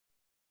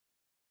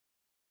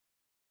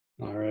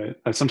All right.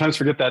 I sometimes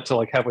forget that till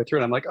like halfway through,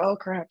 and I'm like, oh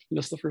crap,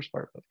 missed the first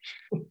part.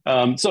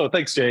 So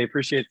thanks, Jay.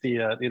 Appreciate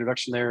the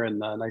introduction there, and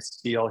nice to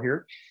see you all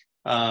here.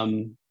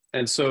 And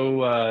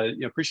so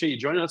appreciate you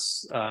joining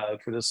us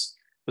for this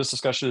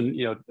discussion.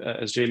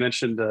 As Jay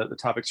mentioned, the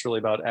topic's really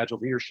about agile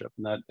leadership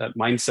and that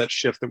mindset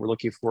shift that we're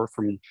looking for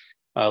from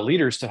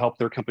leaders to help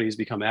their companies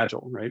become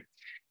agile, right?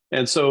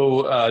 And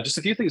so just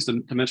a few things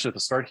to mention at the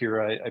start here.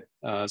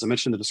 As I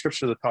mentioned in the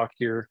description of the talk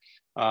here,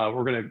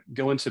 we're going to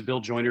go into Bill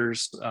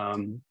Joyner's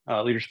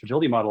leadership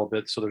agility model a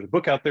bit. So there's a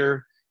book out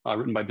there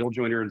written by Bill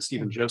Joyner and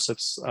Stephen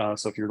Josephs.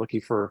 So if you're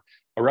looking for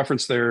a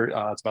reference there,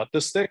 it's about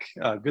this thick,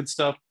 good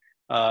stuff.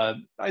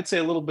 I'd say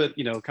a little bit,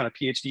 kind of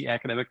PhD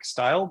academic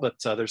style, but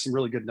there's some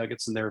really good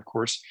nuggets in there, of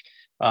course.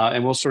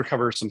 And we'll sort of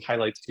cover some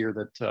highlights here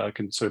that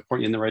can sort of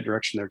point you in the right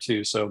direction there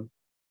too. So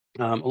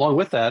along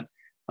with that,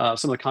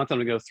 some of the content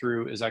we go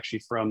through is actually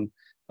from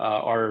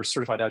our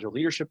Certified Agile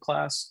Leadership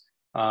class,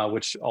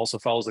 which also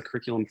follows the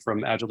curriculum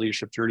from Agile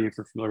Leadership Journey, if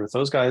you're familiar with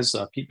those guys,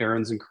 Pete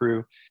Behrens and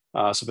crew.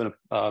 So I've been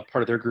a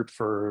part of their group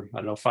for,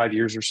 5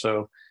 years or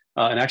so.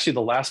 And actually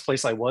the last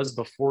place I was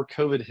before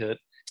COVID hit,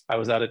 I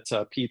was out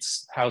at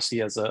Pete's house. He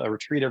has a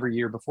retreat every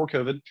year before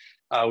COVID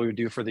we would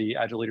do for the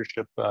Agile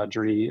Leadership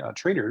Journey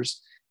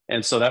trainers.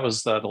 And so that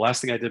was the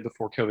last thing I did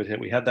before COVID hit.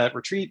 We had that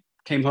retreat,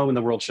 came home, and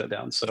the world shut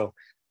down. So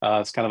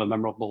it's kind of a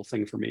memorable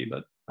thing for me.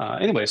 But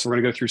anyway, so we're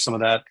going to go through some of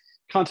that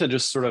content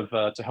just sort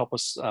of to help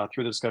us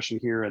through the discussion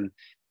here. And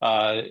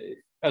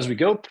as we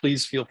go,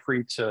 please feel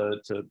free to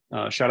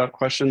shout out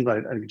questions.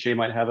 I think Jay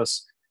might have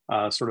us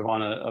sort of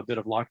on a bit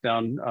of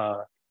lockdown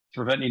to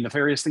prevent any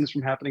nefarious things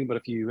from happening. But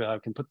if you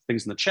can put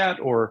things in the chat,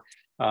 or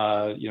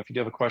if you do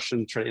have a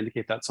question, try to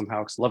indicate that somehow,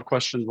 because I love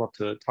questions, love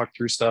to talk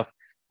through stuff.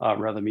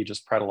 Rather than me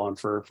just prattle on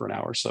for an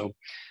hour. So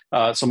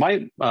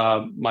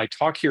my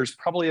talk here is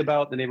probably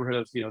about the neighborhood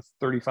of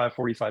 35,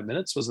 45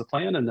 minutes was the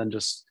plan, and then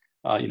just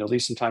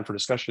leave some time for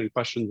discussion and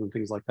questions and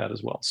things like that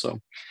as well. So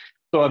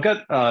I've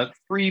got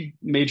three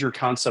major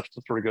concepts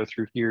to sort of go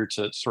through here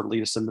to sort of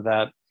lead us into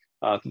that,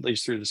 lead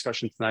us through the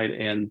discussion tonight.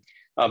 And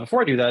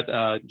before I do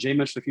that, Jay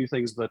mentioned a few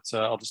things, but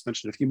I'll just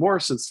mention a few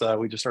more since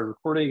we just started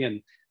recording,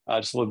 and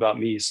just a little about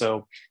me.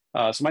 So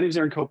my name is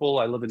Aaron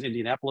Kopel. I live in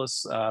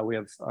Indianapolis. We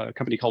have a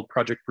company called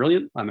Project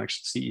Brilliant. I'm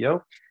actually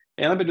CEO.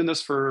 And I've been doing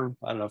this for,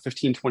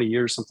 15, 20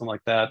 years, something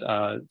like that.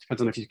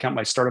 Depends on if you count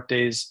my startup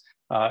days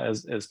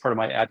as part of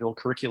my Agile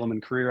curriculum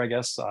and career, I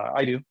guess.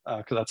 I do,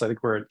 because that's, I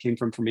think, where it came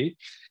from for me.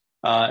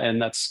 And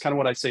that's kind of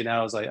what I say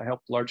now is I help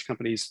large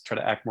companies try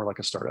to act more like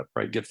a startup,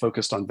 right? Get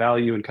focused on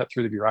value and cut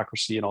through the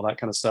bureaucracy and all that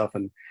kind of stuff.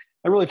 And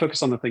I really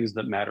focus on the things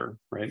that matter,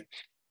 right?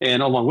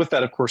 And along with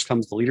that, of course,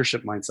 comes the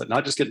leadership mindset,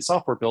 not just getting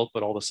software built,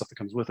 but all the stuff that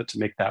comes with it to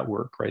make that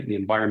work, right? The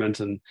environment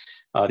and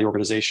the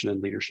organization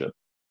and leadership.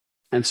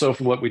 And so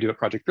for what we do at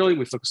Project Brilliant,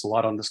 we focus a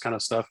lot on this kind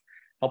of stuff,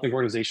 helping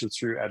organizations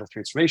through agile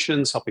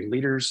transformations, helping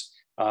leaders,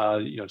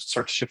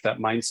 start to shift that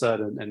mindset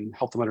and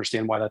help them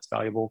understand why that's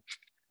valuable.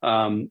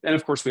 And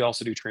of course, we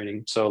also do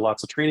training. So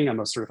lots of training. I'm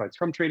a certified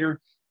Scrum Trainer.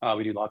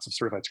 We do lots of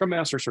certified Scrum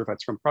Master, certified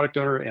Scrum Product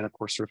Owner, and of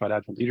course, certified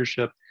Agile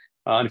Leadership,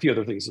 and a few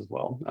other things as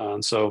well.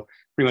 So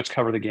pretty much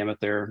cover the gamut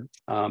there.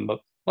 But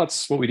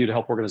that's what we do to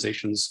help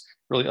organizations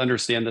really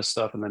understand this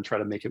stuff and then try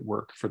to make it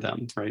work for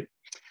them, right?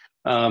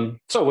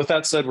 So with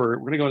that said, we're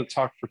going to go into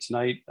talk for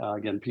tonight.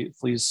 Again,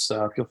 please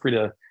feel free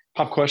to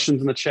pop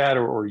questions in the chat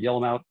or yell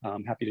them out.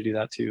 I'm happy to do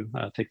that too.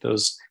 Take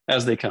those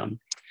as they come.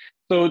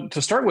 So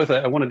to start with,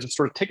 I want to just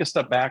sort of take a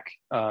step back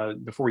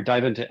before we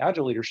dive into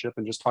Agile leadership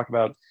and just talk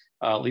about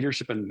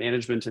leadership and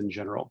management in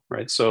general,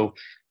 right? So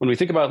when we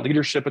think about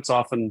leadership, it's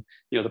often,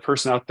 the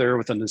person out there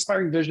with an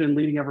inspiring vision,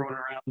 leading everyone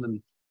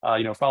around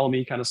and, follow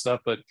me kind of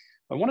stuff. But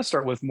I want to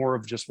start with more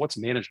of just what's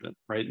management,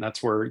 right? And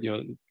that's where,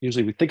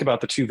 usually we think about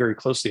the two very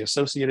closely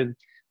associated,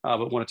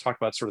 but want to talk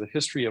about sort of the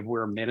history of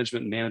where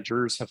management and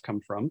managers have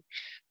come from.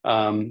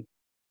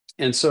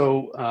 And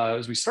so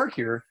as we start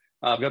here,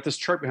 I've got this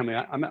chart behind me.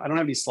 I don't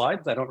have any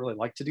slides. I don't really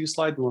like to do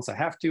slides unless I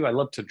have to. I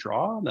love to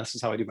draw. This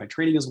is how I do my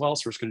training as well.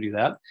 So we're just going to do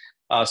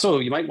that. So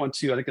you might want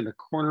to, I think in the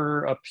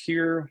corner up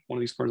here, one of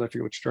these corners, I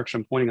forget which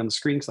direction I'm pointing on the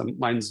screen because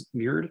mine's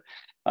mirrored.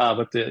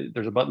 But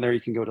there's a button there. You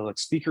can go to like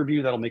speaker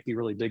view. That'll make me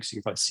really big so you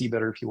can probably see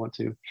better if you want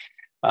to.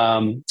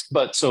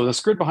 But so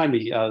the grid behind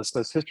me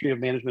says history of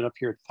management up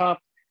here at the top.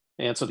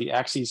 And so the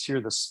axes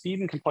here, the speed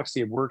and complexity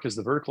of work is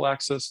the vertical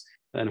axis.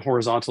 And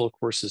horizontal, of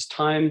course, is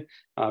time.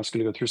 I'm just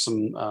going to go through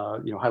some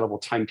high-level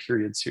time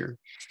periods here.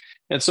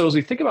 And so as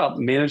we think about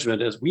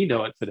management as we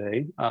know it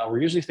today,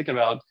 we're usually thinking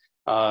about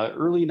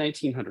early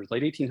 1900s,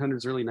 late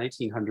 1800s, early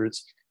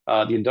 1900s,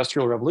 the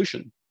Industrial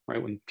Revolution,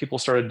 right? When people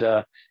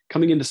started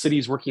coming into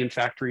cities, working in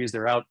factories,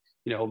 they're out,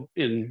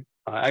 in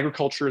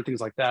agriculture and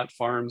things like that,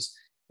 farms.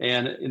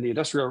 And in the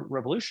Industrial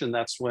Revolution,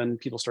 that's when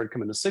people started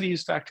coming to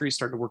cities, factories,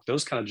 starting to work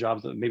those kind of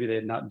jobs that maybe they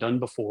had not done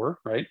before,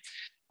 right?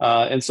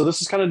 And so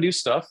this is kind of new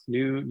stuff,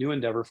 new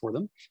endeavor for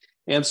them.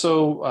 And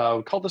so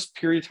we call this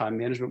period of time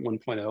Management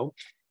 1.0.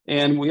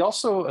 And we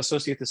also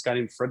associate this guy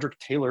named Frederick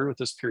Taylor with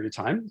this period of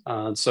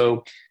time.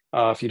 So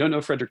if you don't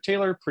know Frederick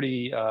Taylor,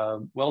 pretty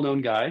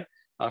well-known guy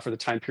for the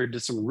time period,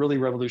 did some really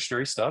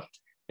revolutionary stuff.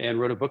 and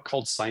wrote a book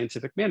called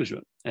Scientific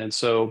Management. And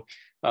so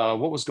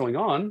what was going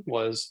on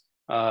was,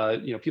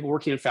 people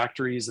working in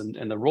factories,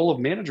 and the role of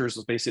managers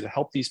was basically to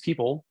help these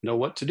people know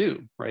what to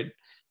do, right?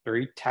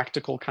 Very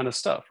tactical kind of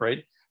stuff,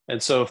 right?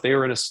 And so if they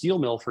were in a steel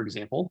mill, for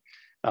example,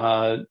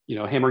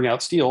 hammering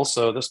out steel,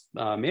 so this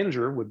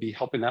manager would be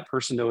helping that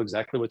person know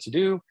exactly what to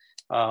do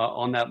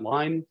on that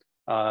line,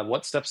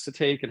 what steps to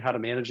take and how to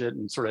manage it,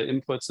 and sort of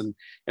inputs, and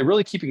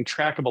really keeping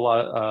track of a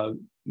lot of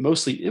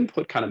mostly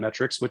input kind of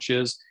metrics, which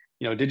is,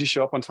 did you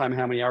show up on time?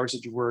 How many hours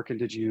did you work? And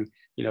did you,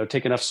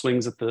 take enough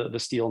swings at the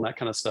steel and that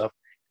kind of stuff?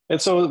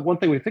 And so one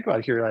thing we think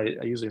about here,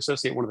 I usually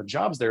associate one of the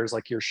jobs there is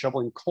like you're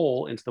shoveling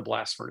coal into the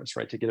blast furnace,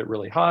 right? To get it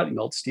really hot,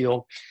 melt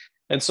steel.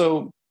 And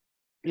so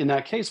in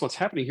that case, what's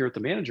happening here with the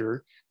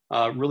manager,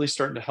 really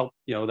starting to help,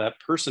 that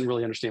person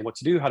really understand what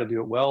to do, how to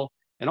do it well,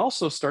 and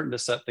also starting to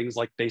set things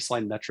like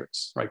baseline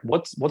metrics, right?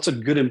 What's a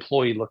good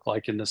employee look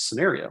like in this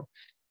scenario?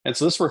 And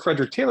so this is where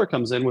Frederick Taylor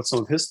comes in with some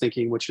of his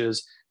thinking, which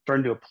is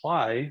starting to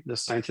apply the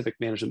scientific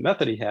management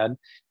method he had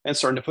and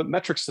starting to put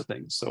metrics to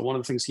things. So one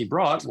of the things he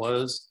brought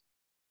was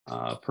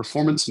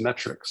performance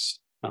metrics.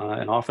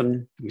 And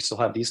often we still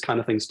have these kind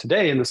of things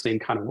today in the same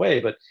kind of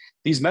way, but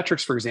these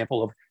metrics, for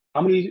example, of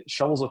how many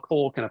shovels of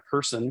coal can a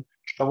person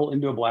shovel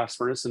into a blast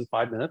furnace in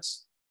 5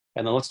 minutes?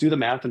 And then let's do the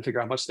math and figure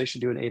out how much they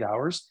should do in 8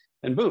 hours.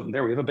 And boom,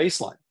 there we have a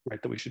baseline,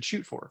 right, that we should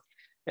shoot for.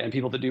 And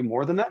people that do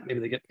more than that, maybe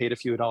they get paid a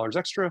few dollars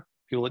extra.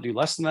 People that do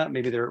less than that,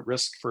 maybe they're at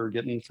risk for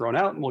getting thrown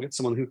out, and we'll get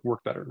someone who can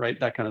work better, right?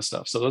 That kind of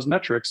stuff. So those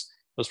metrics,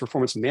 those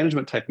performance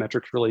management type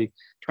metrics, really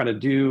trying to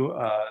do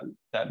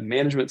that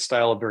management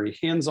style of very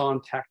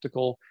hands-on,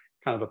 tactical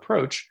kind of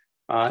approach,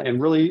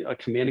 and really a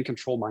command and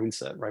control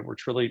mindset, right? We're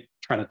really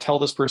trying to tell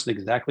this person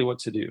exactly what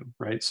to do,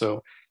 right?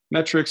 So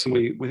metrics, and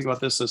we think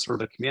about this as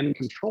sort of a command and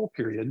control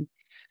period.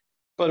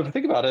 But if we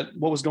think about it,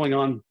 what was going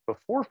on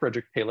before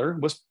Frederick Taylor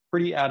was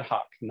pretty ad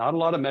hoc, not a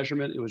lot of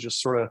measurement. It was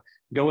just sort of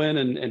go in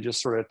and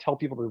just sort of tell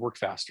people to work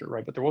faster,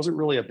 right? But there wasn't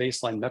really a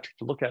baseline metric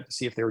to look at to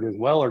see if they were doing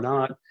well or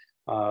not,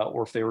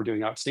 or if they were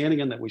doing outstanding,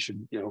 and that we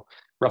should,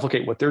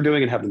 replicate what they're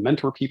doing and have them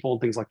mentor people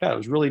and things like that. It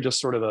was really just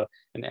sort of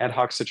an ad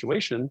hoc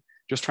situation,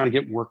 just trying to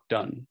get work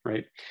done,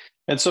 right?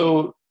 And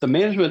so the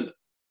management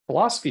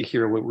philosophy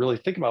here, what we really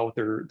think about, what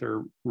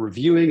they're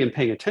reviewing and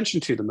paying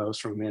attention to the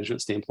most from a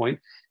management standpoint,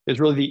 is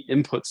really the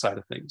input side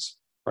of things,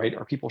 right?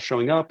 Are people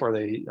showing up? Are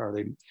they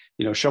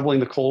shoveling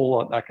the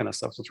coal, that kind of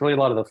stuff? So it's really a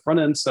lot of the front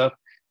end stuff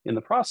in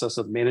the process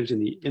of managing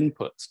the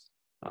inputs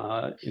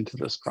into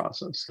this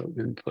process. So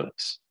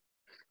inputs.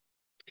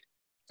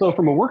 So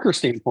from a worker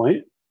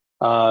standpoint,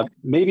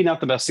 maybe not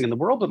the best thing in the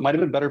world, but might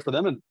have been better for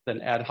them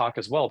than ad hoc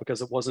as well,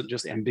 because it wasn't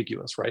just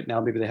ambiguous, right? Now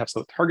maybe they have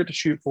some target to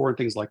shoot for and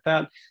things like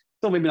that.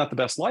 Still maybe not the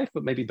best life,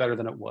 but maybe better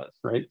than it was,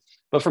 right?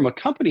 But from a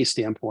company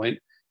standpoint,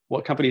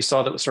 what companies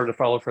saw that started to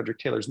follow Frederick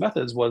Taylor's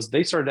methods was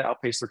they started to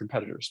outpace their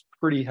competitors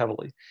pretty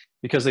heavily,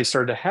 because they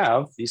started to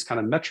have these kind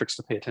of metrics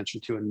to pay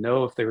attention to and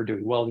know if they were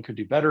doing well and could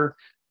do better,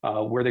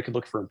 where they could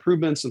look for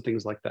improvements and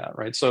things like that,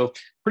 right? So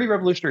pretty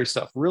revolutionary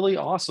stuff, really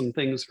awesome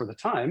things for the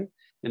time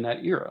in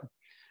that era,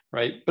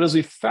 right? But as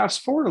we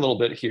fast forward a little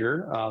bit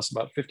here, so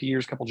about 50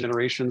 years, couple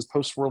generations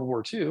post World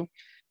War II,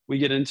 we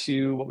get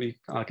into what we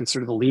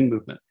consider the lean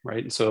movement,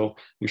 right? And so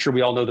I'm sure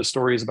we all know the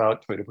stories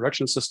about Toyota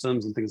production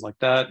systems and things like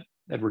that.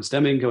 Edwards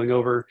Deming going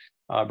over,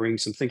 bringing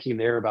some thinking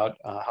there about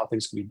how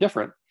things can be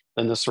different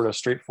than this sort of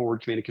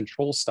straightforward command and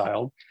control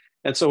style.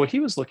 And so what he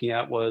was looking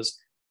at was,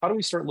 how do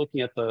we start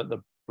looking at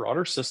the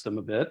broader system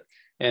a bit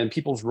and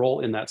people's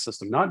role in that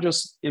system, not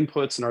just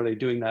inputs and are they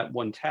doing that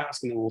one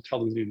task and then we'll tell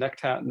them to do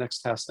next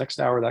task, next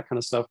hour, that kind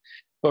of stuff,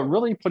 but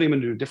really putting them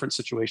into a different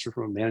situation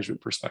from a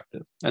management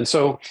perspective. And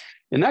so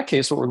in that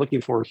case, what we're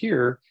looking for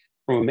here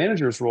from a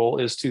manager's role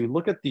is to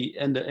look at the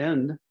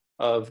end-to-end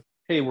of,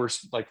 hey, we're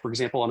like, for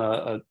example, on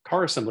a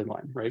car assembly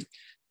line, right?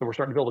 So we're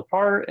starting to build a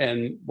car,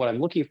 and what I'm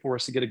looking for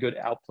is to get a good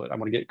output. I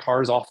want to get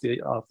cars off the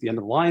end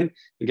of the line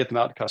and get them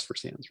out to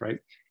customers' hands, right?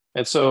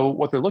 And so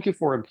what they're looking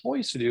for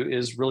employees to do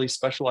is really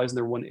specialize in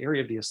their one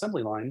area of the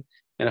assembly line.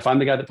 And if I'm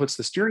the guy that puts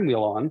the steering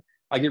wheel on,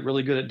 I get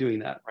really good at doing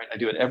that, right? I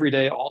do it every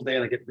day, all day,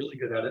 and I get really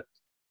good at it.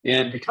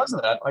 And because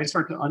of that, I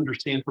start to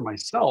understand for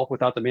myself,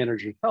 without the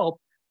manager's help,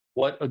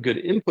 what a good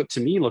input to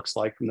me looks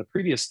like from the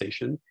previous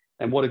station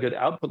and what a good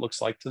output looks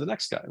like to the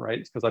next guy, right?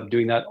 Because I'm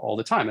doing that all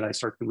the time. And I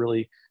start to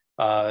really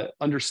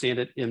understand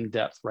it in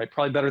depth, right?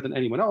 Probably better than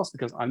anyone else,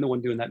 because I'm the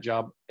one doing that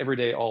job every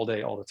day, all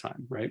the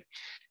time, right?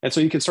 And so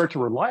you can start to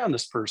rely on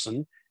this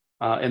person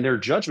and their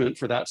judgment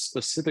for that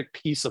specific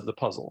piece of the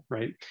puzzle,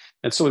 right?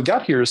 And so we've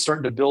got here is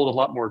starting to build a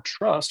lot more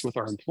trust with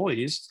our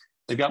employees.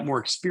 They've got more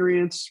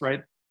experience,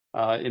 right?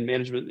 In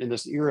management in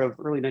this era of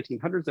early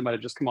 1900s, they might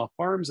have just come off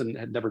farms and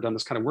had never done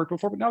this kind of work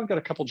before, but now we've got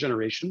a couple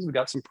generations. We've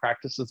got some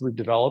practices we've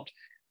developed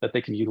that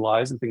they can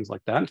utilize and things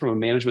like that. And from a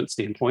management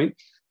standpoint,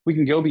 we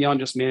can go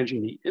beyond just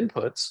managing the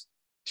inputs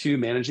to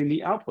managing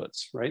the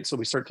outputs, right? So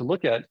we start to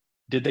look at,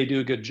 did they do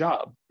a good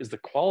job? Is the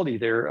quality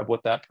there of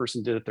what that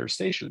person did at their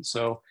station?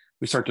 So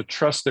we start to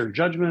trust their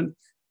judgment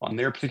on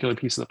their particular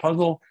piece of the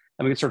puzzle,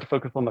 and we can start to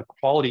focus on the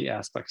quality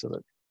aspects of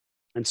it.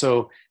 And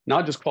so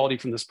not just quality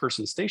from this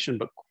person's station,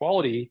 but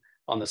quality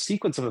on the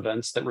sequence of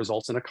events that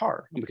results in a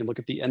car. And we can look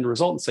at the end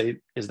result and say,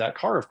 is that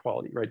car of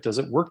quality, right? Does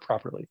it work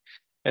properly?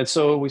 And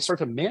so we start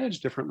to manage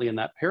differently in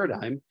that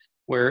paradigm,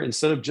 where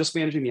instead of just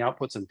managing the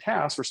outputs and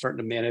tasks, we're starting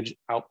to manage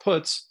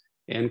outputs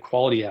and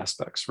quality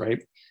aspects,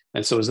 right?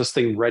 And so is this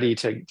thing ready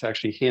to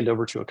actually hand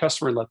over to a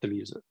customer and let them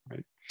use it,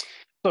 right?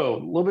 So a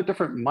little bit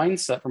different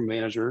mindset from a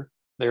manager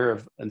there.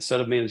 Of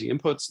instead of managing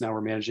inputs, now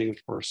we're managing,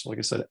 of course, like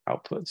I said,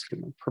 outputs.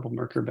 Get my purple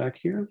marker back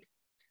here.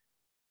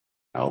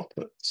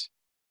 Outputs.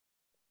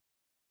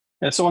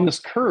 And so on this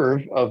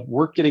curve of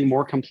work getting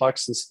more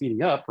complex and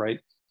speeding up, right?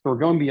 So we're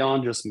going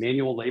beyond just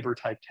manual labor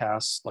type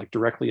tasks, like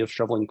directly of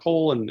shoveling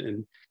coal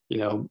and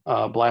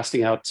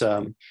blasting out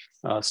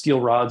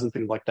steel rods and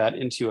things like that,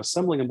 into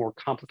assembling a more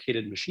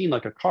complicated machine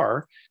like a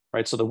car,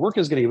 right? So the work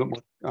is getting a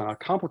bit more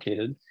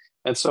complicated.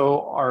 And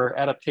so our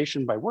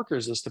adaptation by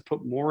workers is to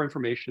put more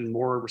information,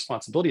 more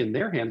responsibility in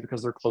their hand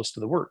because they're close to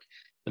the work.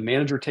 The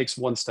manager takes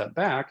one step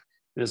back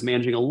and is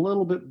managing a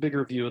little bit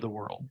bigger view of the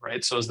world,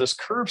 right? So as this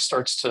curve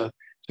starts to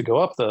go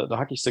up, the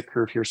hockey stick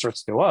curve here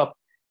starts to go up,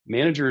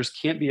 managers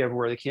can't be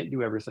everywhere, they can't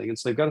do everything. And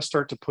so they've got to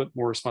start to put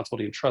more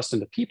responsibility and trust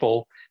into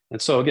people.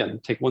 And so again,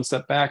 take one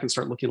step back and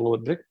start looking at a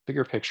little bit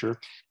bigger picture.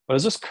 But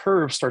as this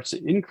curve starts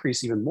to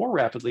increase even more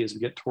rapidly as we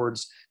get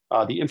towards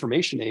the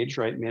information age,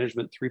 right?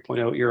 Management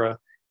 3.0 era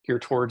here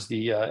towards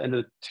the end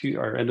of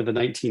the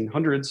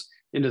 1900s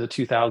into the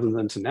 2000s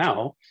and to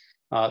now,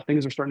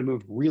 things are starting to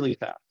move really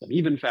fast and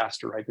even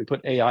faster, right? We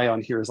put AI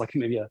on here as like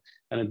maybe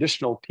an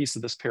additional piece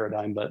of this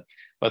paradigm, but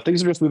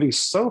things are just moving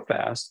so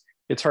fast,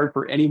 it's hard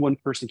for any one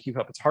person to keep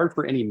up. It's hard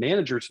for any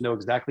manager to know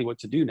exactly what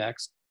to do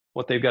next.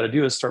 What they've got to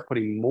do is start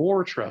putting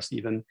more trust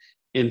even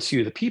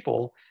into the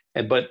people.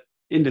 But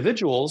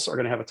individuals are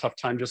going to have a tough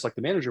time, just like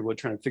the manager would,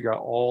 trying to figure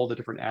out all the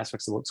different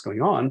aspects of what's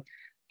going on.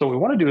 So what we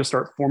want to do is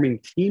start forming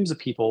teams of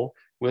people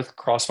with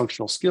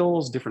cross-functional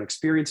skills, different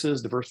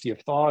experiences, diversity of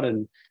thought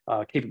and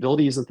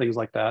capabilities and things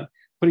like that,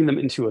 putting them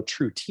into a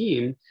true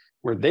team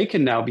where they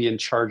can now be in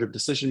charge of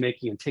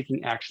decision-making and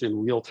taking action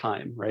in real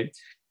time, right?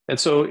 And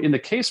so in the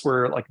case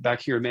where, like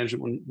back here in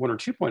Management 1 or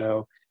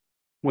 2.0,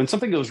 when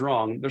something goes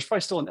wrong, there's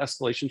probably still an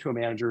escalation to a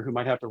manager who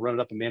might have to run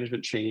it up a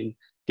management chain,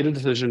 get a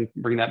decision,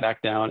 bring that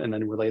back down, and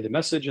then relay the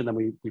message, and then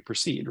we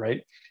proceed,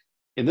 right?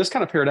 In this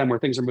kind of paradigm where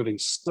things are moving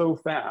so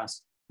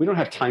fast, we don't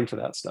have time for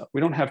that stuff.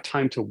 We don't have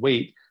time to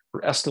wait for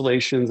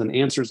escalations and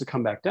answers to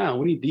come back down.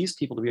 We need these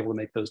people to be able to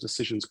make those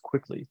decisions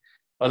quickly.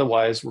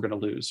 Otherwise, we're going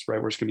to lose,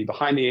 right? We're just going to be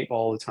behind the eight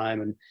ball all the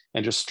time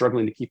and just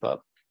struggling to keep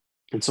up.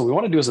 And so what we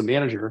want to do as a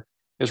manager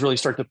is really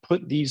start to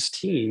put these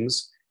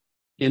teams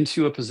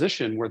into a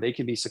position where they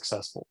can be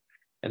successful.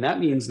 And that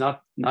means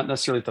not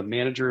necessarily that the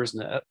managers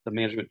and the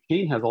management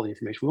team has all the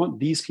information. We want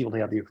these people to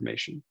have the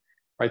information,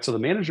 right? So the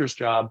manager's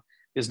job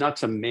is not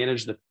to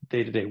manage the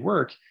day-to-day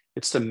work.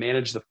 It's to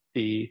manage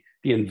the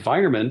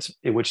environment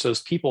in which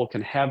those people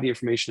can have the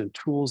information and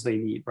tools they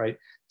need, right?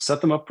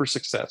 Set them up for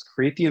success,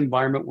 create the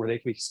environment where they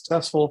can be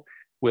successful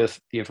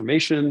with the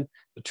information,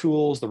 the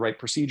tools, the right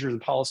procedures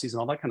and policies and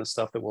all that kind of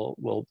stuff that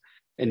will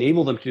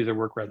enable them to do their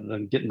work rather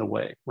than get in the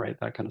way, right?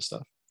 That kind of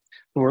stuff.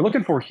 What we're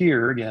looking for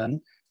here,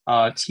 again,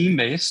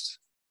 team-based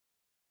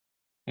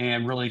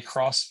and really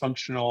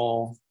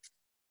cross-functional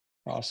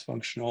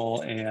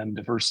and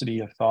diversity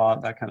of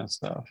thought, that kind of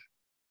stuff.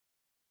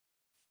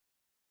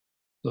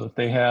 So if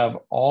they have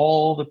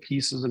all the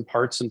pieces and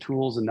parts and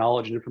tools and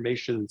knowledge and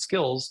information and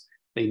skills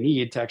they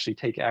need to actually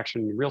take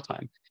action in real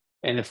time.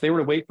 And if they were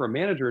to wait for a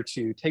manager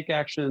to take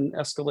action,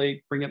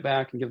 escalate, bring it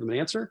back and give them an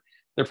answer,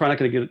 they're probably not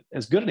going to get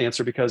as good an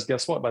answer, because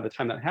guess what? By the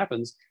time that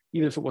happens,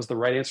 even if it was the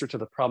right answer to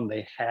the problem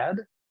they had,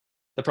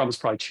 the problem's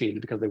probably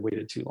changed because they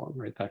waited too long,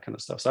 right? That kind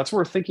of stuff. So that's what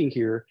we're thinking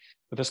here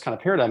with this kind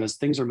of paradigm is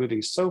things are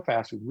moving so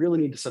fast, we really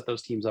need to set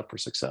those teams up for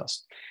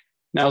success.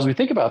 Now, as we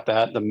think about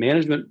that, the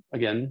management,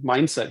 again,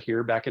 mindset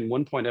here back in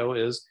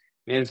 1.0 is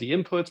manage the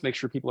inputs, make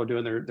sure people are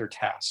doing their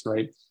tasks,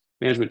 right?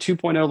 Management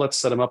 2.0, let's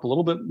set them up a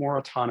little bit more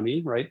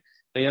autonomy, right?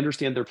 They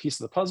understand their piece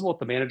of the puzzle.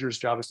 The manager's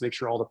job is to make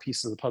sure all the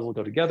pieces of the puzzle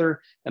go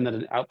together and then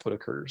an output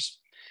occurs.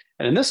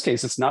 And in this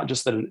case, it's not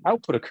just that an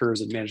output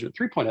occurs in Management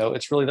 3.0,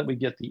 it's really that we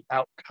get the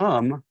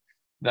outcome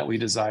that we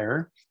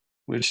desire,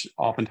 which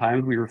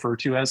oftentimes we refer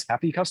to as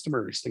happy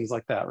customers, things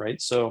like that,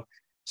 right? So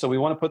we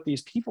want to put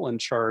these people in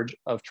charge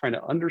of trying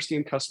to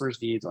understand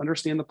customers' needs,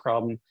 understand the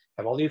problem,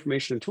 have all the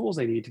information and tools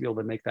they need to be able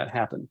to make that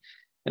happen.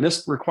 And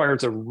this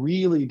requires a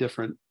really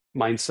different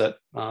mindset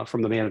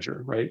from the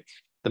manager, right?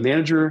 The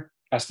manager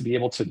has to be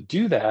able to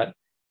do that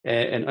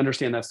and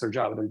understand that's their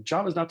job. Their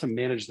job is not to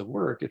manage the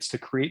work, it's to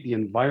create the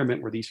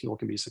environment where these people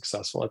can be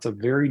successful. It's a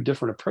very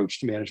different approach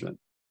to management.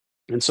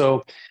 And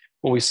so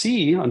what we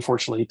see,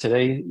 unfortunately,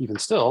 today, even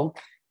still,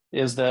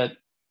 is that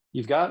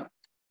you've got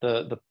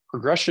the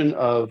progression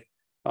of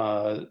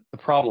the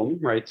problem,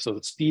 right? So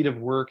the speed of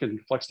work and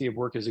complexity of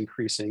work is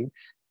increasing.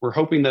 We're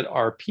hoping that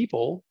our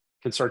people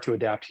can start to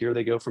adapt here.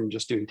 They go from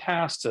just doing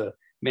tasks to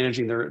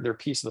managing their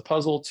piece of the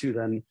puzzle to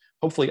then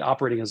hopefully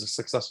operating as a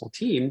successful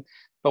team.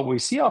 But what we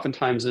see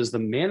oftentimes is the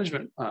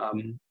management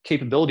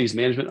capabilities,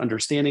 management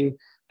understanding,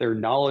 their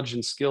knowledge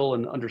and skill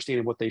and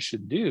understanding what they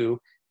should do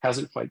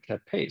hasn't quite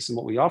kept pace. And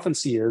what we often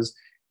see is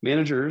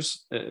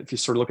managers, if you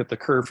sort of look at the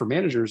curve for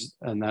managers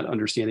and that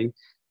understanding,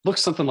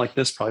 looks something like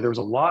this probably. There was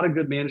a lot of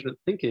good management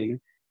thinking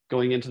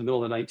going into the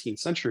middle of the 19th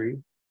century.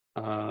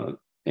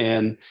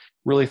 And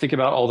really think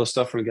about all the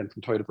stuff from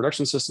Toyota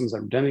Production Systems,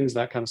 Demings,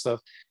 that kind of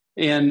stuff.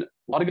 And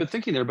a lot of good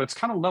thinking there, but it's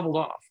kind of leveled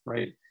off,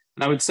 right?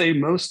 And I would say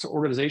most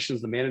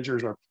organizations, the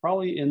managers are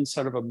probably in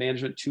sort of a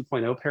management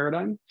 2.0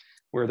 paradigm,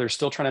 where they're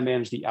still trying to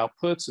manage the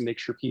outputs and make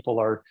sure people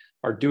are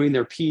doing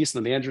their piece.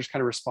 And the manager's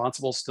kind of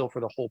responsible still for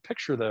the whole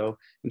picture, though,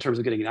 in terms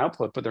of getting an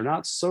output, but they're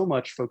not so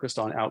much focused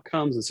on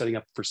outcomes and setting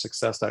up for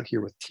success out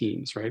here with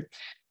teams, right?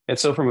 And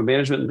so from a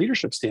management and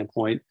leadership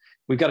standpoint,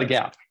 we've got a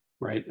gap,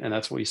 right? And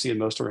that's what you see in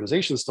most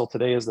organizations still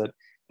today, is that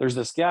there's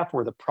this gap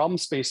where the problem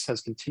space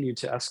has continued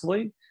to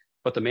escalate,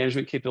 but the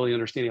management capability and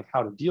understanding of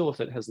how to deal with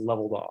it has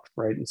leveled off,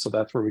 right? And so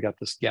that's where we got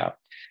this gap.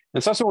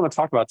 And so that's what I want to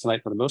talk about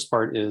tonight for the most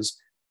part is,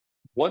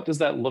 what does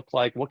that look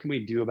like? What can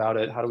we do about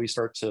it? How do we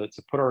start to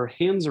put our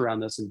hands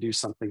around this and do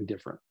something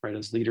different, right,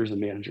 as leaders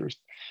and managers?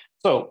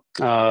 So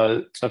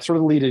that's sort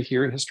of the lead in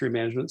here in history of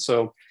management.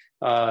 So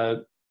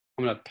I'm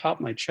going to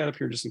pop my chat up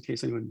here just in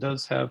case anyone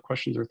does have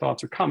questions or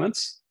thoughts or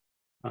comments,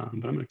 but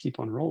I'm going to keep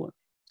on rolling.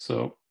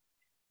 So,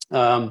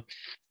 so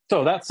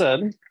that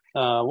said,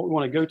 what we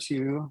want to go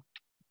to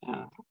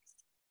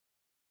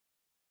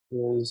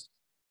is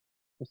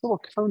this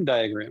little cone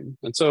diagram.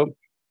 And so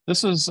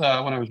this is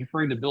when I was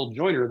referring to Bill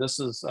Joyner, this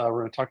is,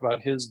 we're going to talk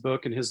about his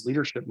book and his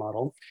leadership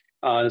model.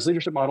 His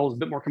leadership model is a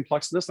bit more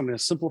complex than this. I'm going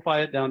to simplify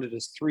it down to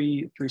just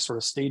three sort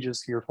of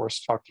stages here for us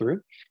to talk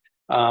through.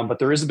 But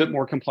there is a bit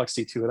more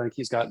complexity to it. I think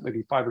he's got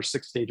maybe 5 or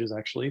 6 stages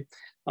actually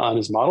on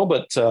his model,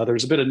 but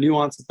there's a bit of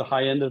nuance at the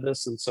high end of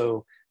this. And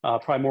so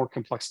probably more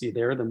complexity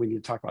there than we need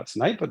to talk about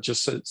tonight. But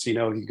just so you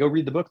know, if you go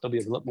read the book, there'll be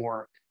a little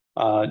more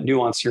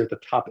nuance here at the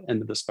top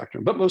end of the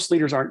spectrum. But most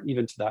leaders aren't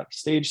even to that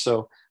stage.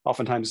 So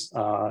oftentimes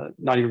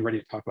not even ready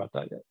to talk about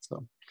that yet.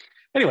 So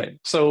anyway,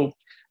 so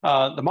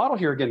the model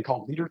here again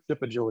called Leadership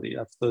Agility.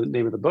 That's the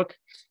name of the book.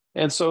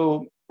 And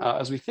so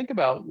as we think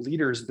about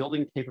leaders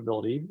building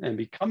capability and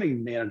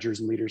becoming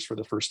managers and leaders for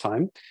the first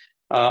time,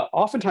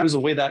 oftentimes the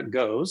way that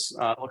goes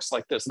looks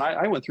like this. And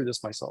I went through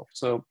this myself.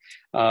 So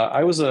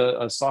I was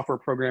a software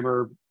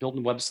programmer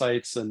building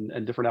websites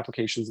and different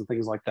applications and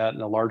things like that in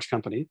a large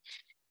company.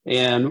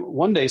 And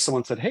one day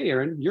someone said, hey,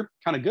 Aaron, you're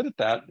kind of good at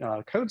that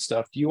code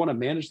stuff. Do you want to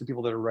manage the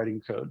people that are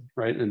writing code,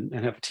 right? And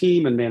have a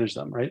team and manage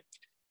them, right?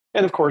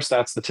 And of course,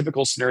 that's the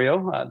typical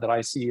scenario that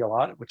I see a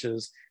lot, which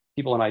is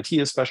people in IT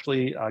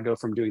especially go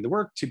from doing the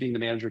work to being the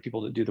manager of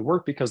people that do the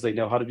work because they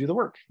know how to do the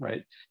work,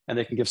 right? And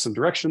they can give some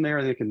direction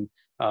there. They can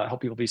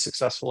help people be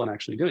successful in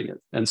actually doing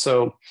it. And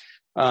so,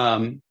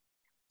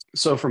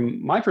 so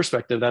from my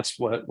perspective, that's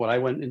what I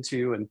went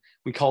into, and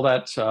we call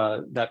that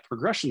that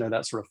progression there,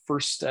 that sort of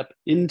first step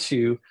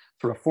into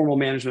sort of formal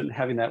management and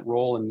having that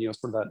role and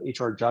sort of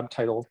that HR job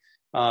title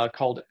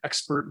called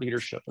expert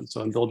leadership. And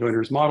so in Bill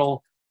Joyner's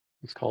model,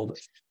 it's called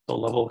the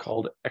level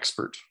called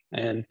expert.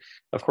 And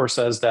of course,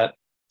 as that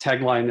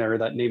tagline or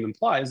that name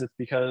implies, it's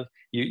because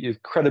you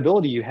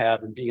credibility you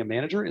have in being a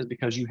manager is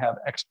because you have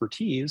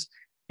expertise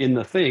in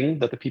the thing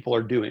that the people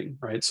are doing,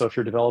 right? So if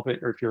you're developing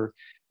or if you're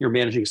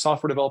managing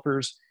software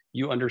developers,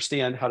 you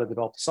understand how to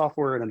develop the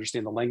software and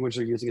understand the language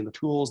they're using and the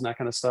tools and that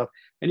kind of stuff.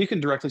 And you can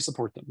directly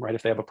support them, right?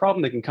 If they have a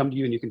problem, they can come to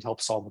you and you can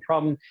help solve the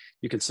problem.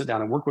 You can sit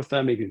down and work with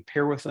them, maybe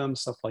pair with them,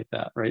 stuff like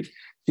that, right?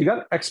 You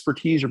got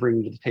expertise you're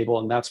bringing to the table,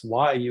 and that's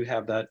why you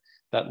have that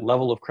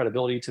level of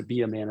credibility to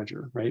be a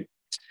manager, right?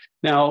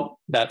 Now,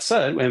 that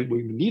said, and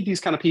we need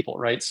these kind of people,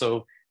 right?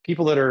 So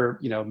people that are,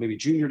 maybe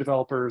junior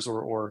developers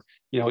or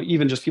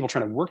even just people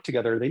trying to work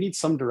together, they need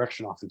some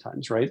direction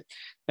oftentimes, right?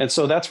 And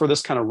so that's where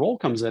this kind of role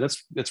comes in.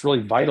 It's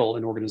really vital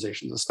in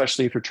organizations,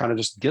 especially if you're trying to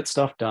just get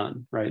stuff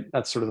done, right?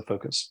 That's sort of the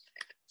focus.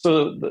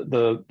 So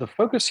the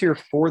focus here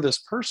for this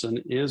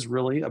person is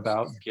really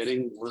about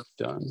getting work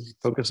done,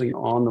 focusing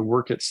on the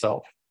work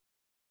itself,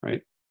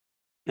 right?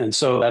 And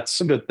so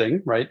that's a good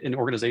thing, right? In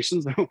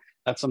organizations,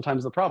 that's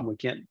sometimes the problem.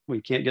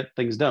 We can't get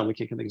things done. We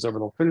can't get things over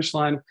the finish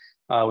line.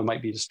 We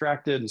might be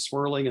distracted and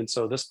swirling. And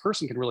so this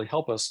person can really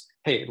help us.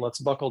 Hey, let's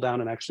buckle down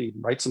and actually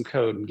write some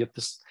code and get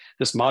this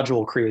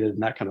module created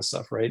and that kind of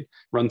stuff, right?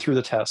 Run through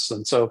the tests.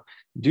 And so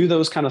do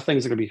those kind of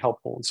things that are going to be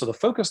helpful. And so the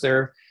focus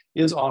there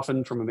is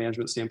often from a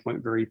management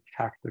standpoint, very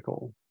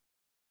tactical.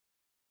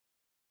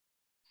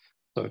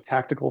 So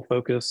tactical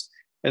focus.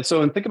 And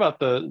so, and think about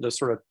the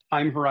sort of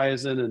time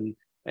horizon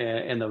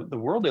and the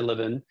world they live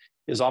in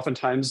is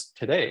oftentimes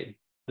today,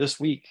 this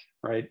week,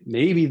 right?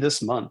 Maybe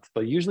this month,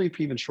 but usually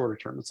even shorter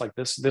term. It's like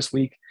this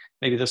week,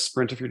 maybe this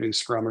sprint if you're doing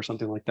Scrum or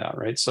something like that,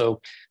 right?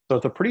 So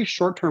it's a pretty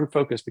short-term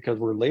focus because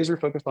we're laser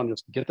focused on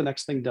just get the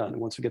next thing done.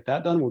 And once we get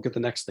that done, we'll get the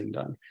next thing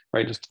done,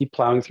 right? Just keep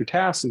plowing through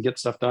tasks and get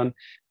stuff done.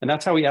 And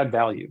that's how we add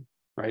value,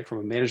 right? From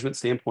a management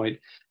standpoint,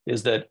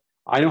 is that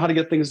I know how to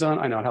get things done.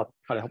 I know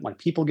how to help my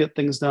people get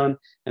things done.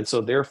 And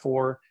so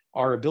therefore,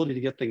 our ability to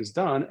get things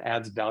done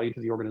adds value to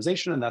the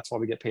organization, and that's why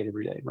we get paid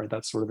every day, right?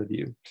 That's sort of the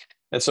view.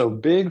 And so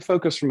big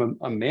focus from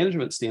a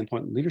management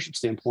standpoint, leadership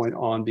standpoint,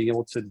 on being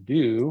able to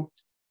do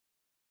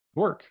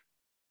work,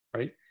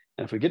 right?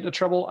 And if we get into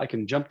trouble, I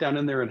can jump down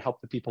in there and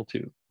help the people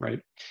too, right?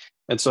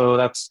 And so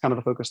that's kind of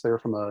the focus there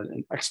from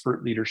an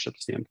expert leadership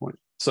standpoint.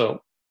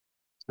 So,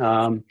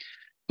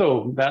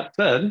 so that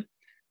said,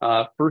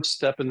 first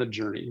step in the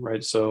journey,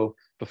 right? So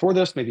before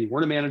this, maybe you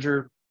weren't a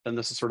manager, then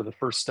this is sort of the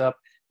first step.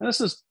 And this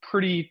is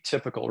pretty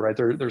typical, right?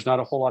 There's not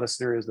a whole lot of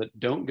scenarios that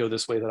don't go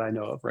this way that I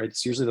know of, right?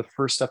 It's usually the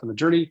first step in the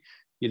journey.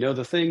 You know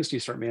the things, you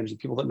start managing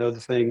people that know the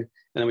thing, and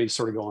then we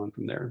sort of go on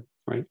from there,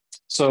 right?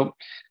 So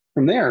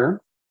from there,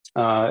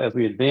 as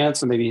we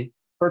advance and maybe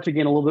start to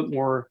gain a little bit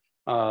more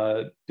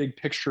big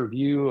picture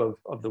view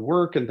of the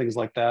work and things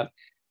like that,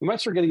 we might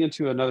start getting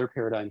into another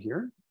paradigm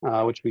here,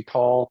 which we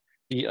call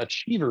the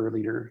achiever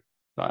leader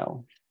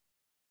style.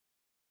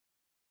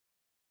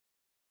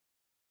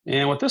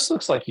 And what this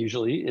looks like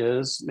usually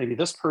is maybe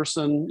this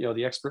person,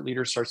 the expert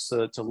leader starts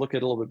to look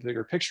at a little bit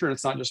bigger picture. And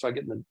it's not just about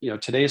getting the,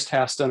 today's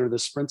task done or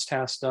this sprint's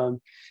task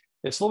done.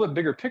 It's a little bit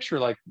bigger picture,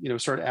 like,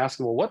 start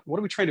asking, well, what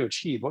are we trying to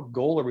achieve? What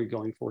goal are we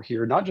going for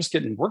here? Not just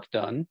getting work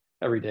done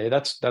every day.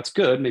 That's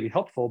good, maybe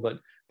helpful, but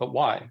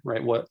why,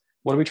 right? What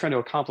are we trying to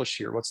accomplish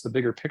here? What's the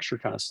bigger picture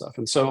kind of stuff?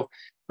 And so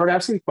start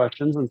asking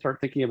questions and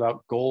start thinking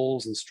about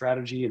goals and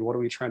strategy and what are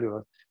we trying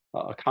to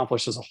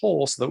accomplish as a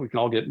whole so that we can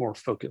all get more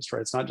focused,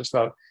 right? It's not just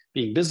about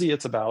being busy,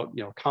 it's about,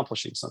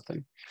 accomplishing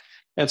something.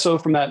 And so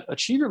from that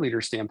achiever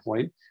leader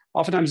standpoint,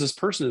 oftentimes this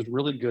person is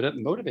really good at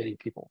motivating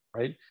people,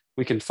 right?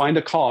 We can find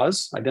a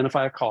cause,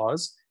 identify a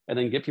cause, and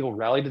then get people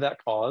rallied to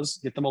that cause,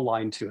 get them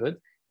aligned to it,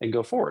 and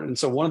go forward. And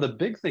so one of the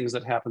big things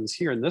that happens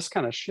here in this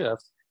kind of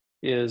shift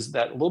is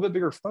that a little bit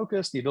bigger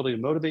focus, the ability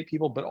to motivate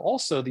people, but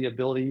also the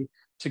ability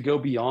to go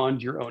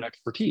beyond your own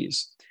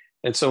expertise.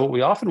 And so what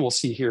we often will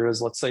see here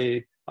is, let's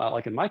say,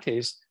 like in my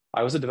case,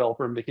 I was a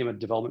developer and became a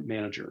development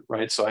manager,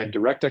 right? So I had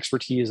direct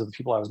expertise of the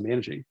people I was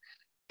managing.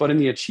 But in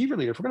the achiever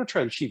leader, if we're going to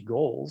try to achieve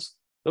goals,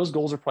 those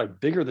goals are probably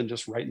bigger than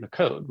just writing the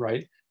code,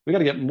 right? We got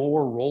to get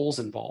more roles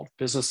involved: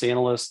 business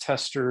analysts,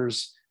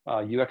 testers,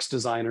 UX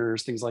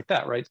designers, things like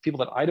that, right? People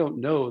that I don't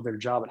know their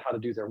job and how to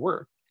do their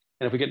work.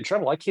 And if we get in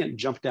trouble, I can't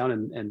jump down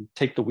and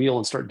take the wheel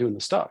and start doing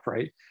the stuff,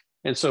 right?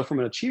 And so from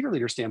an achiever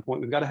leader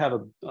standpoint, we've got to have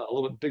a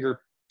little bit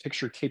bigger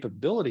picture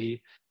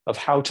capability of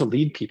how to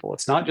lead people.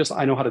 It's not just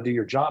I know how to do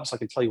your job so I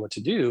can tell you what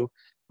to do,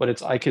 but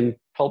it's I can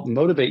help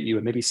motivate you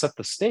and maybe set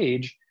the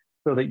stage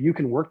so that you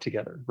can work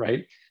together,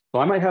 right?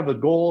 So I might have a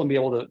goal and be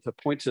able to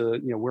point to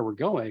where we're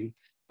going,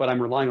 but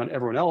I'm relying on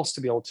everyone else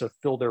to be able to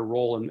fill their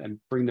role and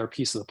bring their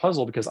piece of the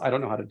puzzle because I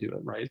don't know how to do it,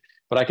 right?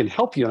 But I can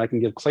help you and I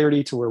can give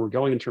clarity to where we're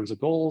going in terms of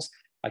goals.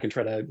 I can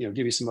try to give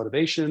you some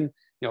motivation,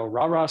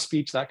 rah-rah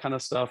speech, that kind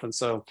of stuff. And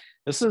so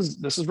this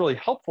is really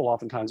helpful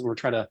oftentimes when we're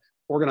trying to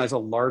organize a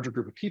larger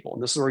group of people.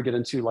 And this is where we get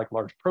into like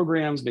large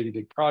programs, maybe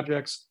big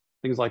projects,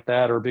 things like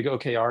that, or big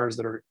OKRs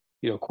that are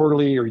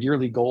quarterly or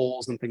yearly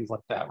goals and things like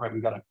that, right?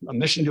 We've got a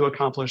mission to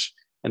accomplish,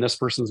 and this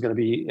person is going to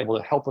be able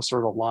to help us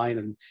sort of align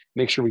and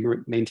make sure we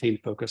maintain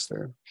focus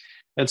there.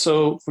 And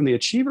so from the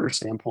achiever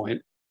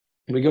standpoint,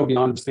 we go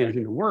beyond just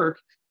managing the work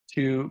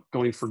to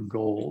going for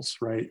goals,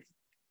 right?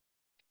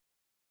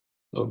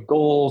 So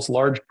goals,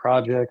 large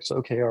projects,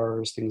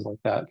 OKRs, things like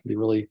that can be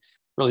really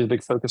a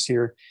big focus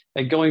here.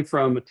 And going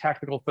from a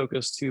tactical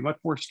focus to much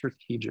more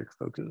strategic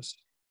focus.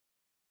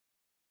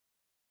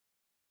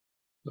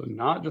 So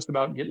not just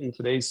about getting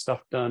today's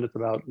stuff done, it's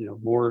about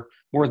more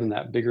than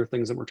that, bigger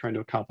things that we're trying to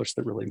accomplish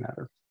that really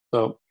matter.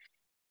 So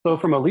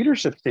from a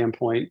leadership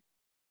standpoint,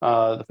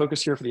 the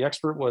focus here for the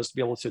expert was to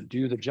be able to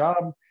do the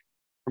job.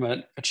 From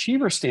an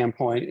achiever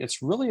standpoint,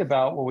 it's really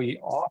about what we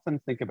often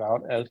think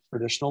about as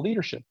traditional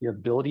leadership, the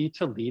ability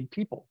to lead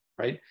people,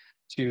 right?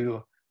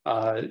 To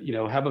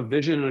have a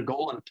vision and a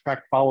goal and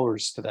attract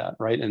followers to that,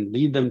 right? And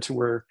lead them to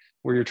where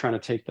you're trying to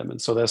take them.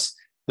 And so this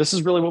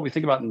is really what we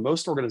think about in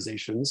most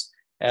organizations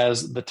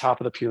as the top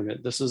of the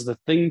pyramid. This is the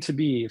thing to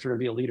be if you're going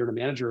to be a leader and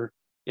a manager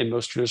in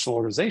most traditional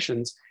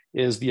organizations,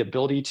 is the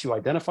ability to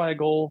identify a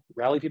goal,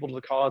 rally people to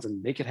the cause,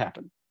 and make it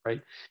happen,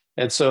 right?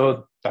 And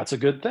so that's a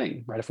good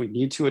thing, right? If we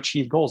need to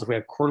achieve goals, if we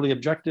have quarterly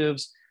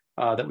objectives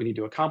that we need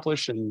to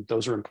accomplish, and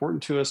those are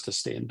important to us to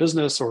stay in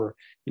business or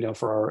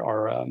for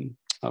our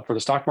for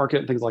the stock market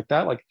and things like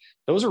that, like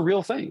those are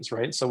real things,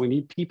 right? So we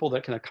need people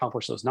that can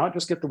accomplish those, not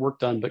just get the work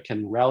done, but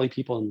can rally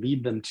people and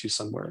lead them to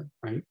somewhere,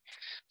 right?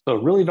 So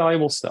really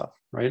valuable stuff,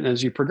 right? And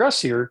as you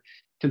progress here,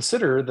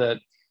 consider that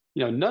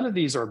none of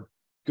these are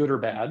good or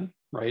bad,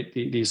 right?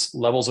 These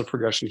levels of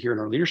progression here in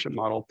our leadership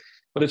model,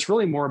 but it's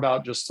really more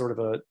about just sort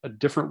of a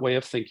different way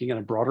of thinking and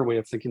a broader way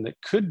of thinking that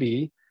could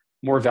be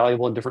more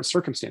valuable in different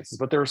circumstances.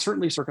 But there are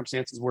certainly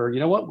circumstances where,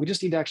 we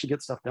just need to actually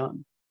get stuff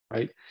done,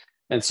 right?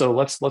 And so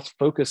let's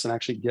focus and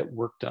actually get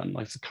work done.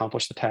 Let's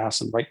accomplish the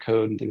tasks and write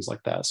code and things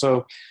like that.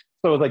 So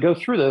as I go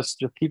through this,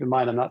 just keep in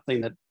mind, I'm not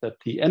saying that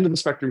the end of the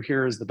spectrum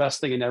here is the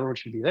best thing and everyone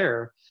should be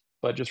there,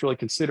 but just really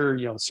consider,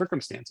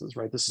 circumstances,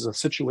 right? This is a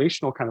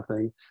situational kind of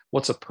thing.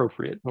 What's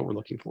appropriate, what we're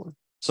looking for.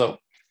 So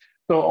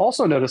So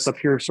also notice up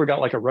here, sort of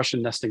got like a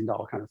Russian nesting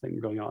doll kind of thing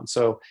going on.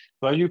 So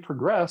as you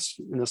progress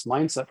in this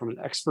mindset from an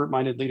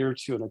expert-minded leader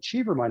to an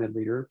achiever-minded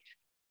leader,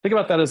 think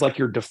about that as like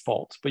your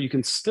default, but you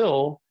can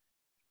still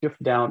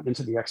shift down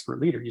into the expert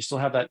leader. You still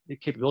have that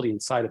capability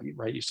inside of you,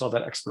 right? You still have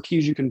that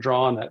expertise you can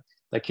draw on,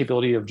 that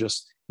capability of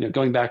just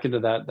going back into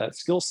that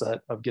skill set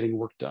of getting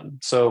work done.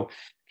 So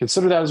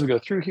consider that as we go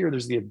through here.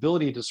 There's the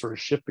ability to sort of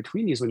shift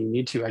between these when you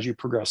need to. As you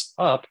progress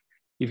up,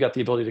 you've got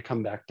the ability to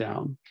come back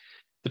down.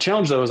 The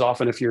challenge, though, is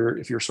often if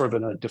you're sort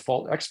of in a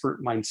default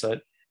expert mindset,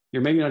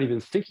 you're maybe not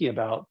even thinking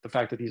about the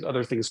fact that these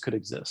other things could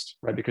exist,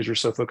 right? Because you're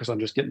so focused on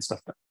just getting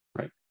stuff done,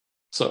 right?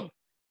 So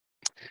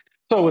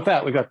with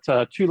that, we've got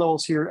 2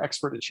 levels here,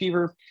 expert,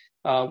 achiever.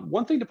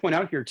 One thing to point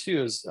out here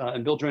too is,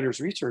 in Bill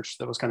Joyner's research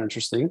that was kind of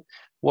interesting,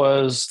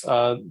 was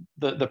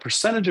the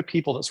percentage of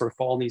people that sort of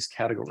fall in these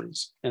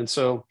categories. And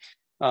so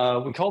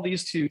we call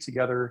these two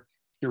together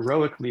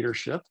heroic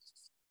leadership.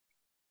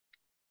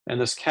 And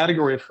this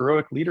category of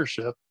heroic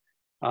leadership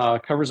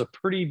covers a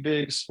pretty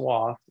big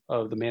swath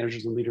of the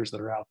managers and leaders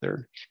that are out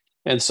there.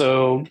 And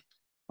so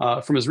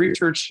from his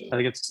research, I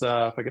think it's,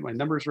 if I get my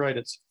numbers right,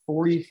 it's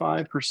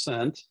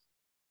 45%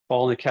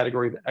 fall in the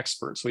category of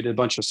expert. So he did a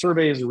bunch of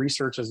surveys and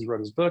research as he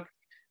wrote his book.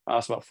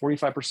 So about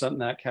 45% in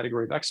that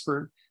category of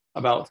expert,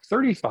 about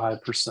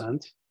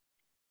 35%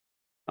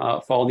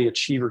 fall in the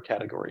achiever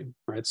category,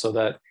 right? So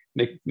that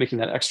making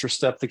that extra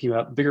step, thinking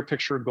about bigger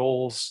picture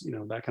goals,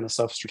 that kind of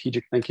stuff,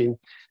 strategic thinking.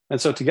 And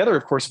so together,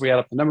 of course, if we add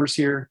up the numbers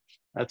here,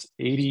 that's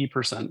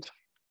 80%.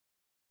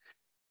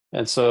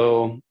 And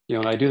so,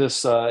 when I do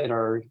this in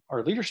our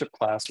leadership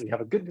class, we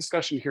have a good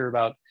discussion here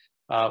about,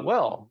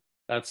 well,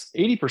 that's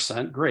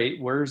 80%,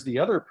 great. Where's the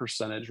other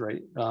percentage,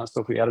 right?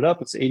 So if we add it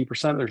up, it's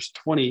 80%, there's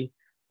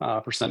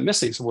 20%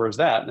 missing. So where's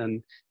that?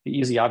 And the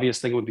easy, obvious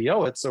thing would be,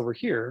 oh, it's over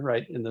here,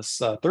 right? In this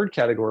third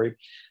category,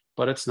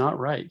 but it's not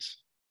right.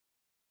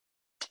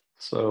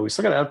 So we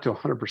still got to add up to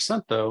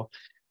 100% though.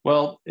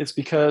 Well, it's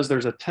because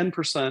there's a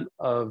 10%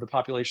 of the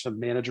population of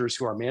managers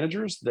who are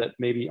managers that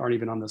maybe aren't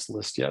even on this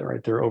list yet,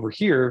 right? They're over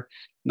here,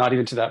 not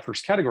even to that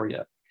first category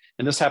yet.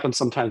 And this happens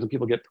sometimes when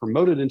people get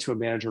promoted into a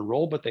manager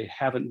role, but they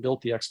haven't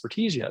built the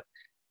expertise yet.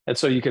 And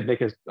so you could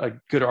make a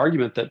good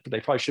argument that they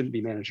probably shouldn't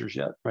be managers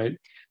yet, right?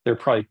 They're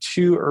probably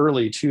too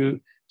early, too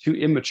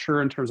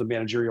immature in terms of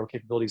managerial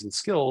capabilities and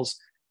skills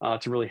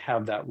to really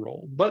have that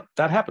role. But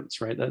that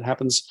happens, right? That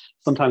happens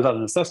sometimes out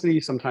of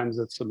necessity. Sometimes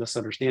it's a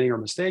misunderstanding or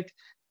mistake.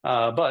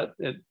 But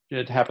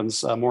it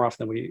happens more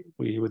often than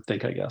we would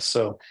think, I guess.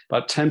 So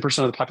about 10%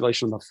 of the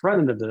population on the front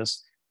end of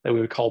this that we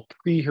would call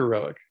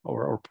pre-heroic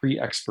or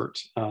pre-expert,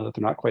 that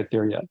they're not quite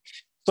there yet.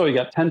 So you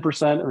got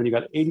 10%, and then you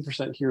got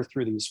 80% here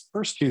through these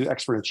first 2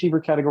 expert achiever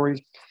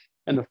categories.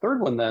 And the third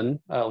one then,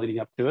 leading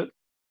up to it,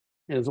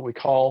 is what we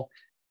call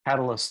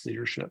catalyst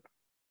leadership.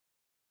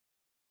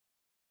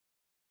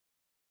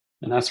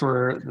 And that's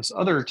where this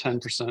other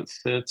 10%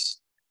 fits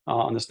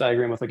on this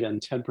diagram with, again,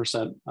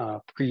 10%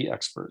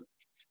 pre-expert.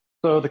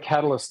 So the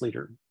catalyst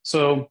leader.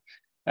 So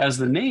as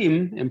the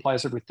name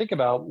implies, if we think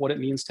about what it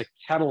means to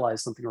catalyze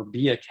something or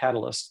be a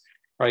catalyst,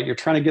 right? You're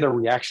trying to get a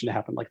reaction to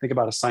happen. Like think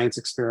about a science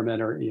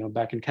experiment or,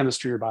 back in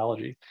chemistry or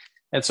biology.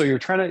 And so you're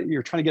trying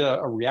to get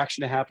a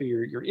reaction to happen.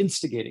 You're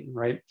instigating,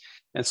 right?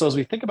 And so as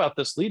we think about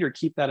this leader,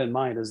 keep that in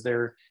mind, as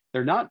they're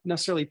not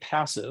necessarily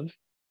passive,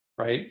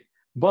 right?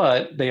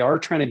 But they are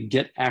trying to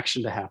get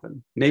action to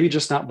happen. Maybe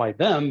just not by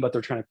them, but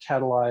they're trying to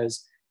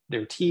catalyze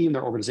their team,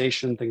 their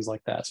organization, things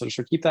like that. So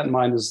just keep that in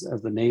mind as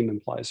the name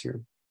implies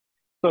here.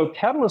 So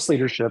catalyst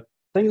leadership,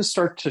 things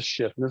start to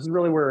shift. And this is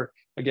really where,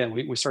 again,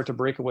 we start to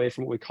break away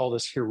from what we call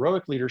this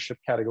heroic leadership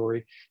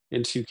category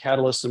into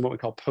catalyst and what we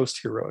call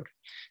post-heroic.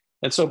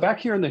 And so back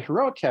here in the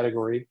heroic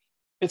category,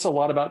 it's a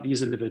lot about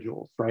these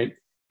individuals, right?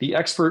 The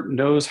expert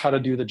knows how to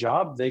do the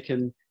job. They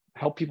can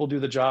help people do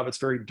the job. It's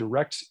very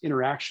direct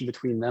interaction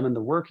between them and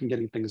the work and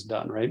getting things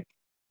done, right?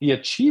 The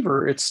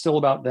achiever, it's still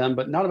about them,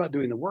 but not about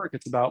doing the work.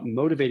 It's about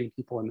motivating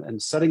people and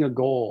setting a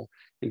goal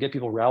and get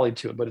people rallied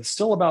to it. But it's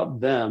still about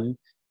them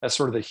as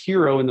sort of the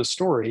hero in the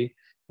story.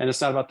 And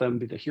it's not about them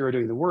being the hero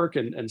doing the work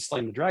and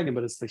slaying the dragon,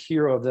 but it's the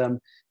hero of them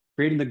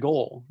creating the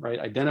goal, right?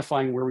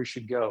 Identifying where we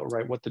should go,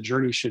 right? What the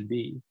journey should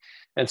be.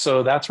 And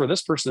so that's where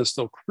this person is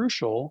still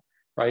crucial,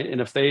 right?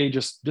 And if they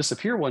just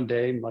disappear one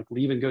day and like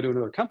leave and go to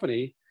another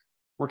company,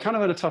 we're kind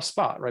of in a tough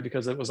spot, right?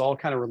 Because it was all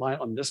kind of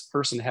reliant on this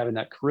person having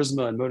that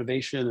charisma and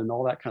motivation and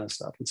all that kind of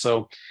stuff. And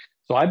so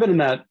I've been in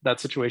that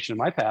situation in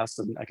my past,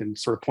 and I can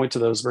sort of point to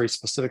those very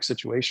specific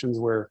situations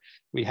where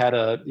we had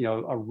a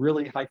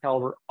really high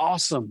caliber,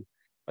 awesome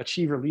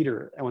achiever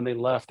leader. And when they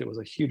left, it was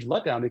a huge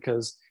letdown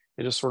because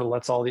it just sort of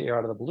lets all the air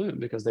out of the balloon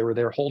because they were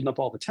there holding up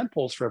all the tent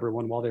poles for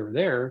everyone while they were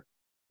there.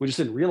 We just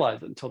didn't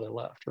realize it until they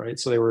left, right?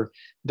 So they were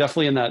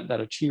definitely in that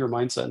achiever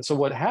mindset. And so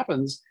what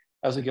happens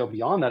as we go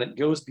beyond that, it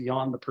goes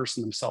beyond the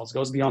person themselves,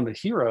 goes beyond the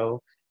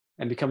hero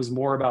and becomes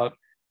more about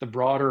the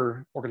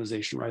broader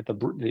organization, right?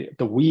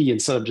 The we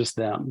instead of just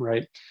them,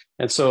 right?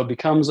 And so it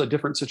becomes a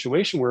different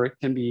situation where it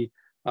can be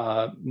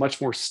much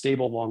more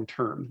stable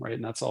long-term, right?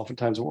 And that's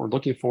oftentimes what we're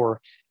looking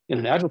for in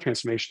an agile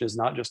transformation is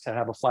not just to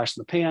have a flash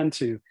in the pan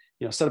to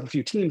set up a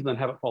few teams and then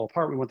have it fall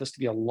apart. We want this to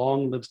be a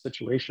long-lived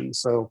situation.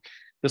 So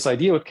this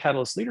idea with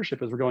catalyst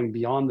leadership is we're going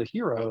beyond the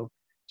hero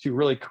to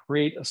really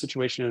create a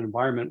situation and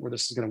environment where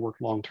this is going to work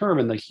long-term.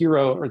 And the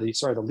hero, or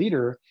the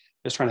leader,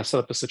 is trying to set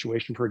up a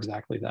situation for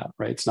exactly that,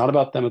 right? It's not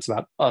about them, it's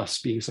about us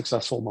being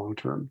successful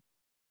long-term.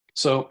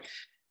 So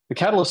the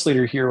catalyst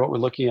leader here, what we're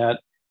looking at,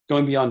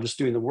 going beyond just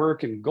doing the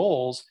work and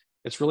goals,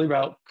 it's really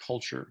about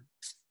culture.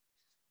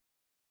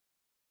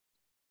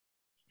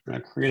 We're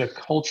going to create a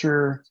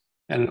culture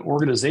and an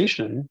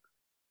organization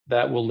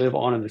that will live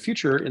on in the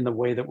future in the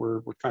way that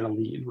we're trying to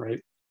lead,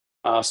 right?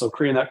 So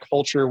creating that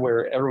culture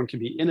where everyone can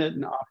be in it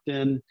and opt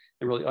in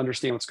and really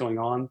understand what's going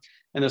on.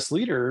 And this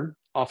leader,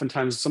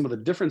 oftentimes some of the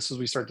differences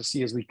we start to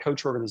see as we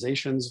coach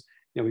organizations,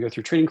 we go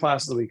through training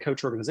classes and we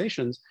coach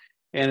organizations.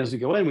 And as we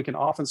go in, we can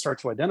often start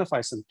to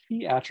identify some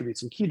key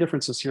attributes and key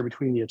differences here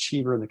between the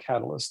achiever and the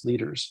catalyst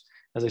leaders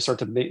as they start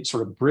to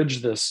sort of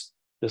bridge this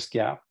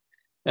gap.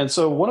 And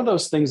so one of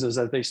those things is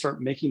that they start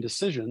making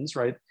decisions,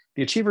 right?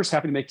 The achiever's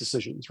happy to make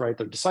decisions, right?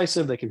 They're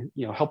decisive, they can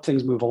help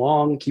things move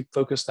along, keep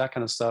focused, that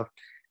kind of stuff.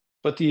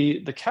 But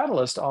the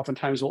catalyst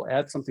oftentimes will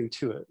add something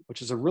to it,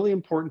 which is a really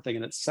important thing.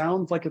 And it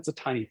sounds like it's a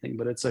tiny thing,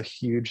 but it's a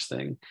huge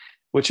thing,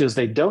 which is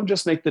they don't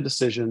just make the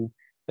decision,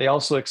 they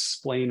also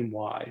explain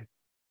why,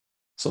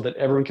 so that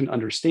everyone can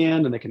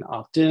understand and they can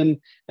opt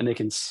in and they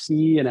can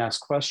see and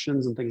ask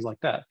questions and things like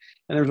that.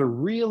 And there's a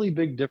really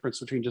big difference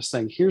between just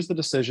saying, here's the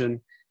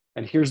decision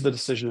and here's the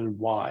decision and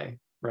why,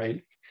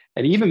 right?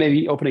 And even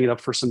maybe opening it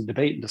up for some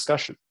debate and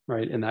discussion,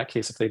 right? In that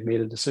case, if they've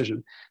made a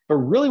decision. But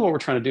really what we're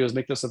trying to do is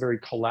make this a very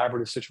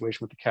collaborative situation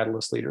with the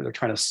catalyst leader. They're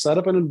trying to set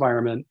up an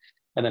environment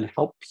and then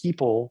help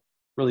people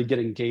really get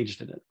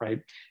engaged in it,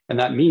 right? And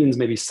that means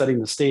maybe setting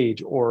the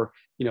stage or,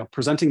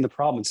 presenting the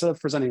problem. Instead of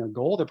presenting a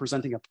goal, they're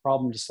presenting a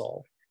problem to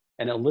solve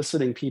and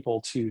eliciting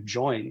people to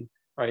join,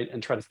 right?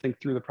 And try to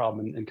think through the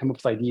problem and come up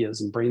with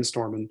ideas and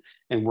brainstorm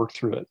and work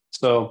through it.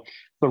 So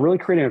really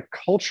creating a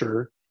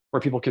culture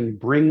where people can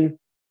bring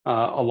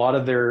a lot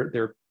of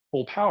their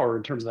full power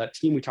in terms of that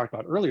team we talked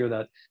about earlier,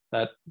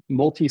 that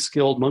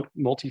multi-skilled,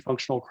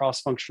 multifunctional,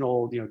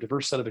 cross-functional,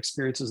 diverse set of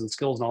experiences and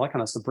skills and all that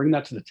kind of stuff, bring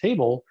that to the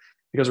table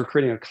because we're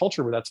creating a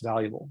culture where that's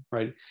valuable,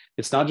 right?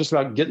 It's not just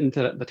about getting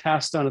to the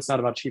task done. It's not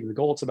about achieving the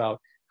goal. It's about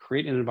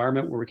creating an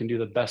environment where we can do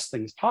the best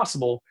things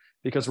possible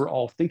because we're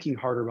all thinking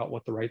harder about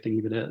what the right thing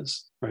even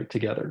is, right,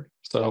 together.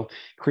 So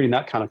creating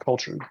that kind of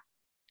culture.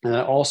 And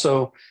that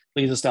also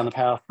leads us down the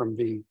path from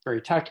being very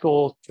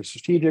tactical to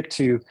strategic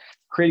to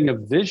creating a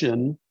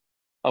vision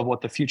of what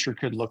the future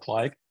could look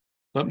like,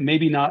 but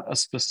maybe not a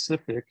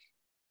specific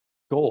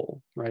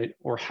goal, right?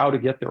 Or how to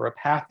get there or a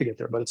path to get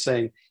there, but it's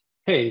saying,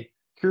 hey,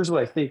 here's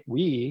what I think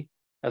we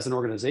as an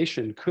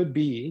organization could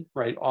be,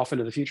 right, off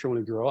into the future when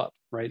we grow up,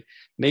 right?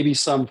 Maybe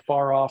some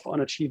far off,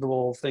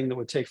 unachievable thing that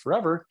would take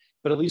forever,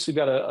 but at least we've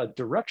got a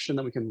direction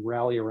that we can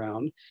rally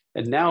around.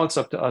 And now it's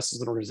up to us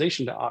as an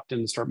organization to opt in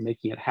and start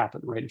making it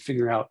happen, right? And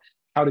figure out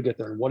how to get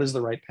there and what is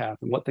the right path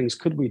and what things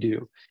could we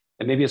do.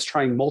 And maybe it's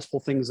trying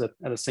multiple things at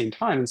the same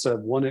time instead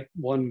of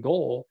one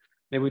goal.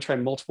 Maybe we try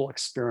multiple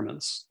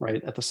experiments,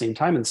 right, at the same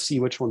time and see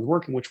which ones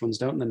work and which ones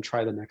don't, and then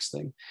try the next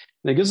thing.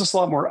 And it gives us a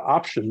lot more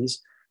options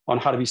on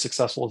how to be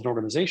successful as an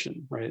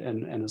organization, right?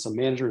 And as a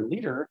manager and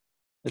leader,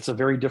 it's a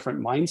very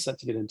different mindset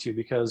to get into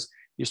because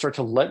you start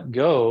to let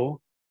go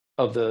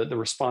of the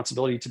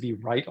responsibility to be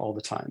right all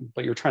the time,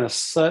 but you're trying to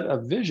set a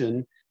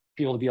vision,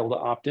 people to be able to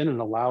opt in and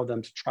allow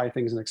them to try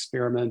things and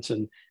experiment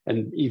and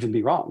even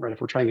be wrong, right?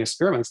 If we're trying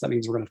experiments, that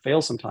means we're going to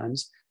fail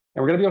sometimes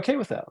and we're going to be okay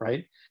with that,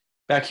 right?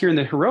 Back here in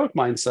the heroic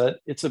mindset,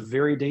 it's a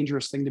very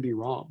dangerous thing to be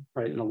wrong,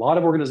 right? In a lot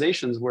of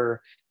organizations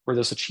where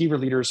this achiever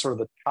leader is sort of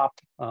the top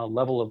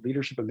level of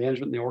leadership and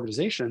management in the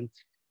organization,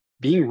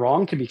 being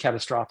wrong can be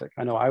catastrophic.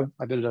 I know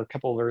I've been at a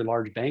couple of very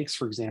large banks,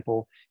 for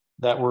example,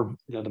 that were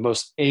the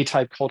most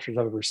A-type cultures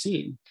I've ever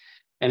seen.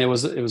 And it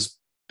was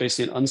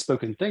basically an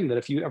unspoken thing that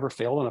if you ever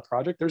failed on a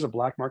project, there's a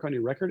black mark on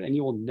your record and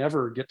you will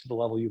never get to the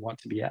level you want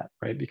to be at,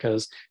 right?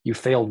 Because you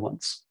failed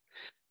once.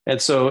 And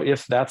so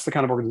if that's the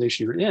kind of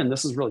organization you're in,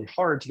 this is really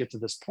hard to get to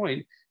this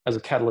point as a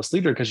catalyst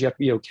leader because you have to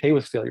be okay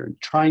with failure and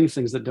trying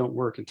things that don't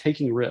work and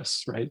taking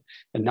risks, right?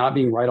 And not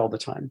being right all the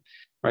time,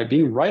 right?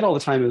 Being right all the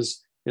time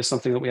is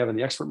something that we have in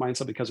the expert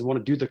mindset because we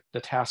want to do the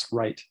task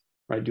right?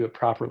 Do it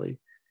properly.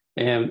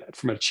 And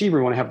from an achiever,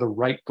 we want to have the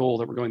right goal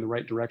that we're going the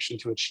right direction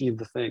to achieve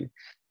the thing.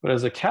 But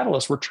as a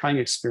catalyst, we're trying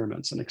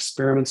experiments and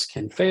experiments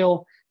can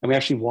fail. And we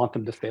actually want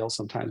them to fail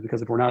sometimes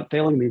because if we're not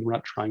failing, it means we're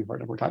not trying hard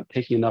enough. We're not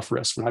taking enough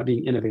risks. We're not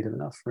being innovative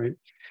enough, right?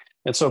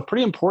 And so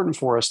pretty important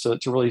for us to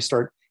really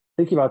start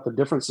thinking about the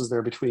differences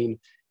there between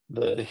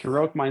the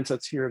heroic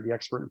mindsets here of the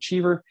expert and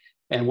achiever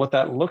and what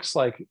that looks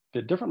like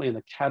differently in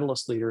the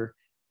catalyst leader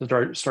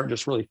to start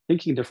just really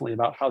thinking differently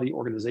about how the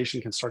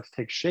organization can start to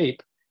take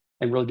shape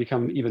and really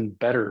become even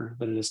better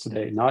than it is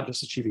today, not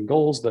just achieving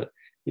goals, but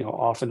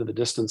off into the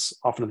distance,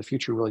 off into the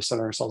future, really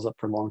setting ourselves up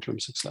for long-term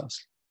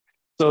success.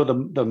 So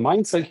the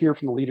mindset here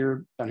from the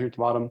leader down here at the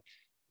bottom,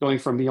 going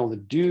from being able to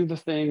do the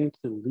thing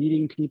to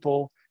leading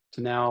people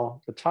to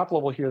now the top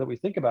level here that we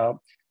think about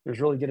is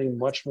really getting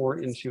much more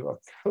into a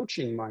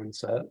coaching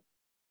mindset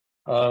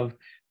of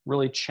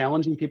really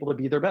challenging people to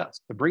be their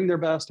best, to bring their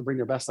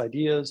best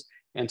ideas,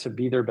 and to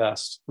be their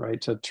best,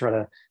 right? To try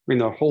to bring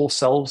their whole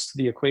selves to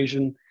the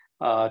equation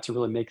to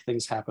really make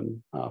things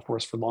happen for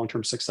us for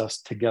long-term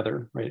success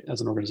together, right,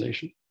 as an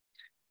organization.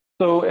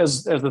 So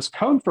as this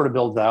cone sort of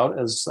builds out,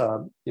 as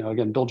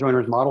again, Bill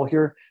Joyner's model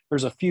here,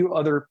 there's a few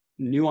other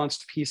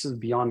nuanced pieces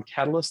beyond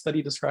catalyst that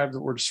he describes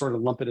that we're just sort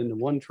of lump it into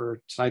one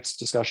for tonight's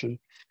discussion.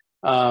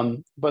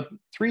 But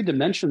 3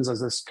 dimensions as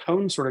this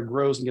cone sort of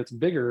grows and gets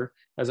bigger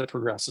as it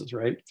progresses,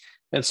 right?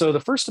 And so the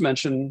first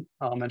dimension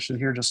I'll mention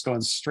here, just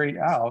going straight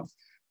out,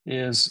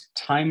 is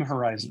time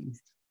horizon.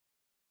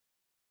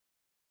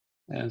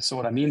 And so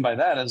what I mean by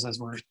that is, as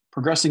we're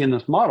progressing in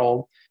this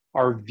model,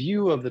 our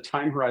view of the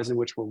time horizon in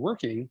which we're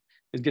working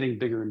is getting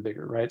bigger and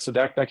bigger, right? So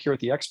back here at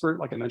the expert,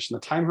 like I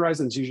mentioned, the time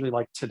horizon is usually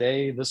like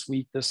today, this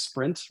week, this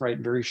sprint, right?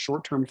 Very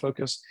short-term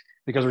focus,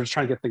 because we're just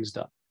trying to get things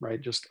done, right?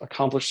 Just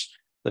accomplish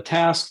the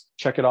task,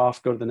 check it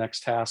off, go to the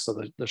next task.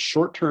 So the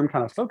short-term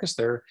kind of focus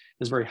there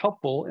is very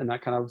helpful in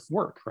that kind of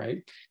work,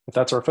 right? If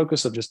that's our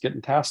focus of just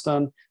getting tasks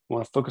done, we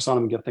want to focus on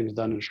them and get things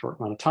done in a short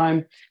amount of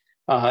time.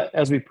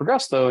 As we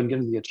progress though and get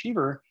into the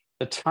achiever,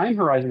 the time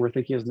horizon we're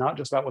thinking is not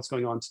just about what's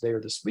going on today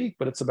or this week,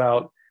 but it's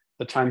about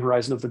the time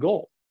horizon of the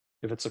goal.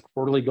 If it's a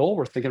quarterly goal,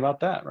 we're thinking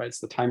about that, right? It's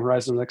the time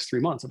horizon of the next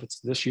 3 months. If it's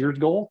this year's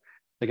goal,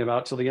 thinking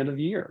about till the end of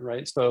the year,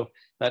 right? So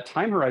that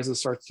time horizon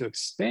starts to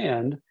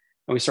expand,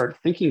 and we start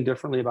thinking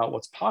differently about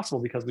what's possible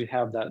because we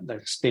have that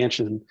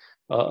expansion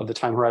of the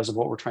time horizon of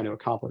what we're trying to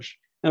accomplish.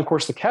 And of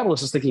course, the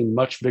catalyst is thinking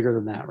much bigger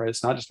than that, right?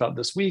 It's not just about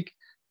this week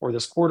or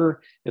this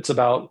quarter. It's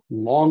about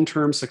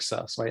long-term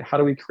success, right? How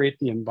do we create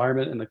the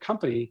environment in the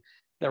company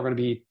that we're going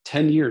to be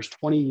 10 years,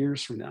 20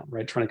 years from now,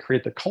 right? Trying to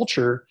create the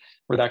culture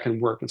where that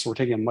can work. And so we're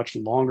taking a much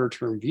longer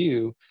term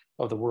view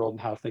of the world and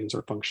how things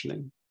are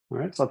functioning. All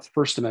right, so that's the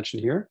first dimension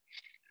here.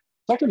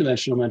 Second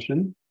dimension I'll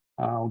mention,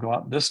 I'll go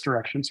out this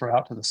direction, so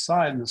out to the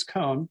side in this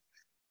cone,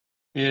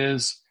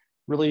 is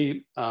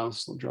really, so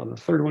we'll draw the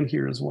third one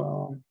here as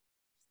well.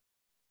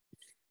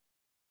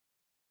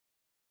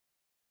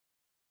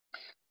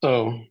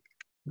 So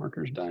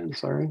marker's dying,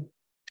 sorry,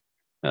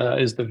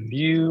 is the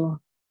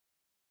view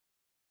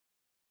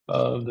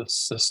of the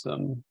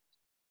system.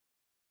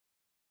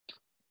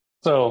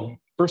 So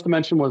first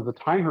dimension was the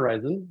time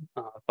horizon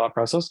thought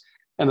process.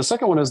 And the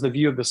second one is the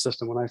view of the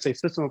system. When I say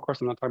system, of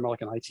course, I'm not talking about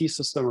like an IT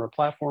system or a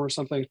platform or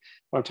something.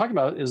 What I'm talking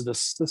about is the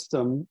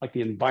system, like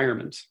the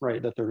environment,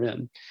 right, that they're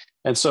in.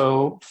 And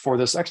so for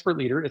this expert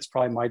leader, it's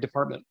probably my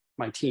department,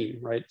 my team,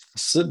 right?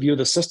 The view of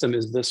the system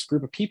is this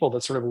group of people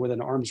that's sort of within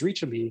arm's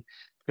reach of me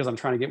because I'm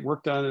trying to get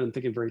work done and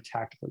thinking very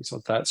tactically. So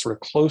it's that sort of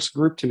close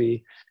group to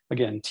me,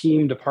 again,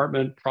 team,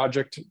 department,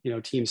 project,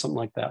 team, something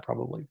like that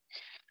probably.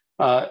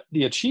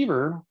 The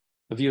achiever,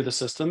 the view of the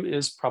system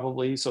is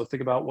probably, so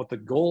think about what the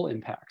goal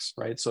impacts,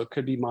 right? So it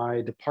could be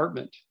my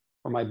department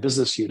or my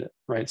business unit,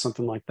 right?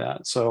 Something like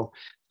that. So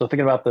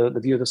thinking about the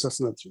view of the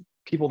system, it's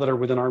people that are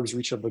within arm's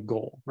reach of the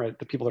goal, right?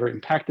 The people that are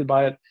impacted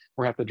by it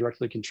or have to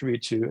directly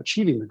contribute to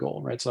achieving the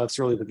goal, right? So that's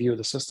really the view of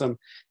the system.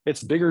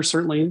 It's bigger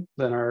certainly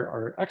than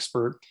our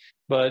expert,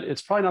 but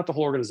it's probably not the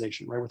whole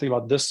organization, right? We're thinking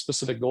about this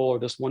specific goal or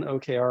this one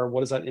OKR,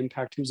 what does that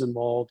impact, who's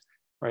involved,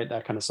 right?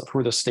 That kind of stuff. Who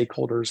are the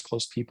stakeholders,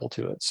 close people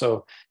to it?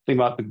 So think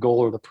about the goal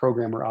or the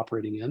program we're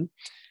operating in.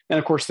 And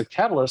of course, the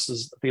catalyst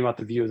is thinking about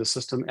the view of the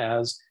system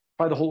as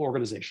by the whole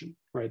organization,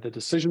 right? The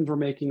decisions we're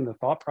making, the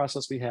thought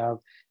process we have,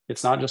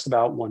 it's not just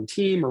about one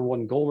team or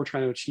one goal we're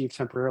trying to achieve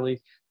temporarily.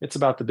 It's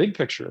about the big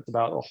picture. It's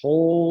about a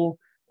whole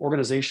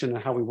organization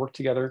and how we work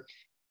together,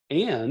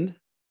 and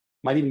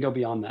might even go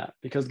beyond that,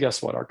 because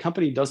guess what? Our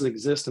company doesn't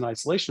exist in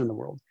isolation in the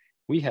world.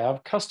 We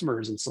have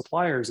customers and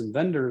suppliers and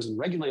vendors and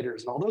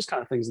regulators and all those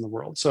kind of things in the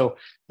world. So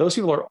those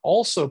people are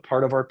also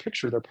part of our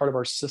picture. They're part of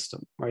our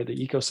system, right? The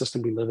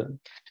ecosystem we live in.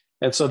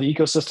 And so the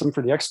ecosystem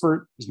for the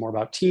expert is more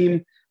about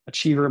team,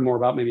 achiever, more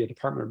about maybe a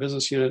department or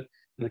business unit.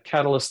 And the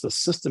catalyst, the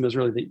system, is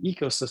really the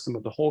ecosystem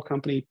of the whole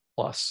company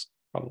plus,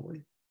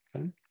 probably.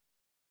 Okay.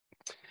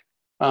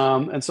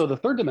 And so the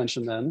third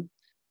dimension then,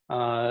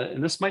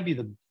 and this might be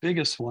the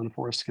biggest one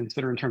for us to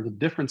consider in terms of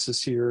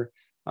differences here,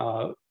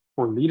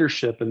 for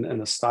leadership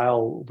and the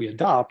style we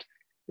adopt,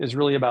 is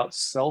really about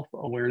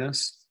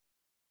self-awareness.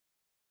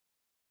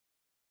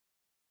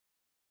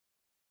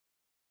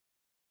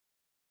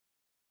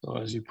 So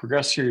as you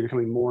progress here, you're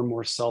becoming more and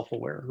more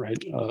self-aware, right?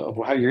 Of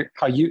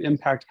how you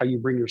impact, how you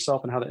bring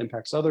yourself and how that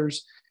impacts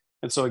others.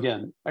 And so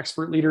again,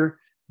 expert leader,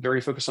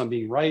 very focused on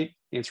being right,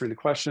 answering the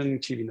question,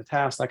 achieving the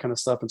task, that kind of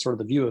stuff. And sort of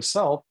the view of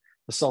self,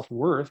 the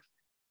self-worth,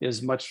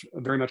 is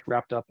very much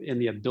wrapped up in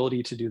the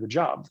ability to do the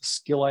job, the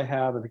skill I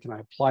have, and can I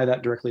apply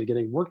that directly to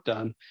getting work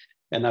done?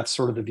 And that's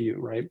sort of the view,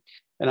 right?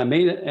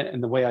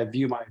 And the way I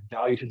view my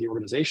value to the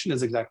organization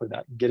is exactly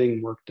that,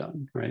 getting work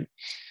done, right?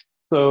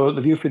 So the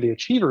view for the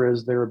achiever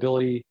is their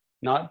ability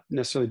not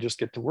necessarily just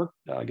get the work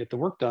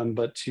done,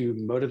 but to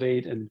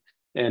motivate and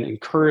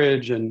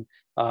encourage and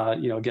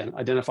again,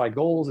 identify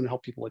goals and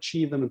help people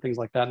achieve them and things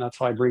like that. And that's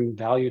how I bring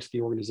value to the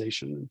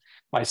organization. And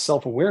my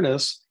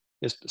self-awareness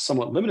is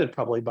somewhat limited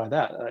probably by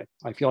that.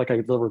 I feel like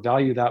I deliver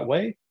value that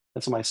way.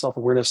 And so my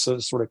self-awareness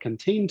is sort of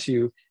contained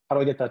to, how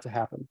do I get that to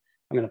happen?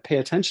 I'm going to pay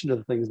attention to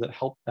the things that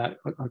help that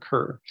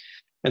occur.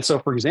 And so,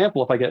 for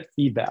example, if I get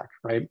feedback,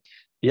 right,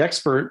 the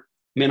expert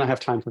may not have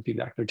time for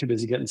feedback. They're too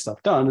busy getting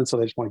stuff done. And so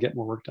they just want to get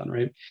more work done,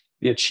 right?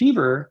 The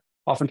achiever,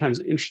 oftentimes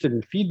interested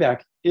in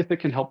feedback if it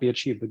can help me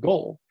achieve the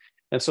goal.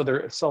 And so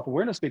their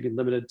self-awareness may be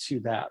limited to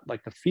that.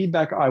 Like the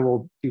feedback I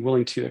will be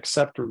willing to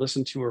accept or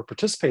listen to or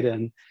participate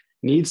in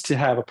needs to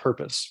have a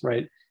purpose,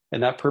 right?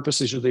 And that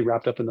purpose is usually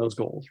wrapped up in those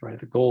goals, right?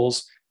 The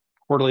goals,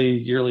 quarterly,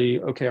 yearly,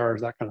 OKRs,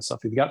 that kind of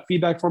stuff. If you got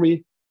feedback for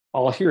me,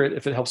 I'll hear it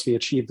if it helps me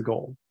achieve the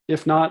goal.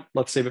 If not,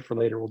 let's save it for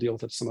later. We'll deal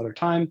with it some other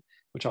time,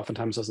 which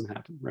oftentimes doesn't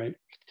happen, right?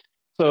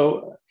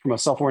 So from a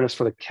self-awareness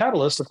for the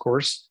catalyst, of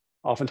course,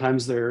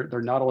 oftentimes they're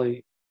not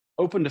only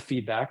open to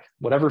feedback,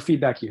 whatever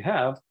feedback you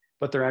have,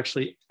 but they're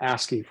actually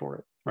asking for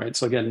it, right?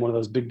 So again, one of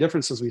those big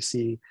differences we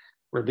see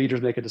where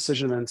leaders make a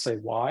decision and say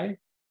why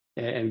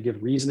and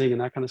give reasoning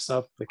and that kind of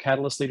stuff. The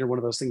catalyst leader, one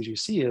of those things you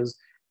see is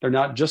they're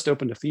not just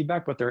open to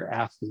feedback, but they're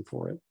asking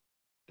for it.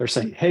 They're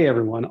saying, hey,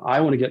 everyone,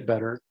 I want to get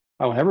better.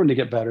 I want everyone to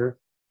get better.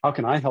 How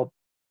can I help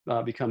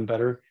become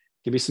better?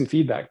 Give me some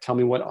feedback. Tell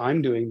me what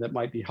I'm doing that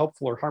might be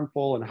helpful or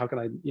harmful, and how can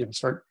I,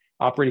 start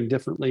operating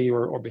differently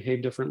or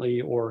behave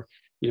differently, or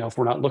if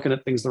we're not looking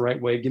at things the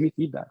right way, give me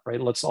feedback,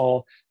 right? Let's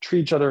all treat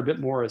each other a bit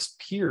more as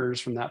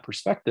peers from that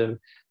perspective,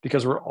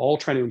 because we're all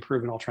trying to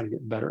improve and all trying to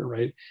get better,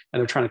 right? And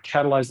they're trying to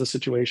catalyze the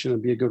situation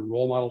and be a good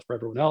role model for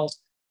everyone else.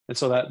 And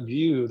so that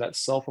view, that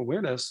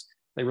self-awareness,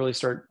 they really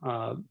start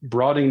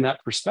broadening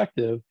that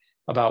perspective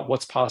about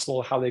what's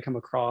possible, how they come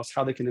across,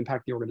 how they can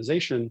impact the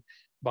organization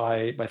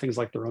by things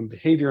like their own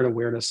behavior and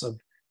awareness of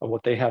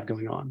what they have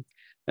going on.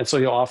 And so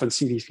you'll often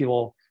see these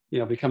people,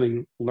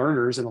 becoming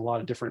learners in a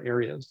lot of different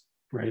areas,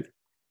 right?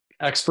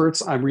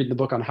 Experts, I'm reading the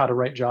book on how to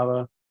write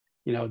Java.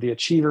 The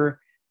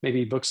achiever,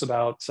 maybe books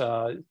about,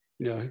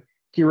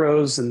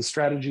 heroes and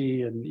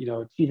strategy and,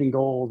 achieving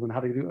goals and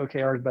how to do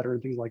OKRs better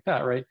and things like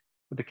that, right?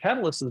 But the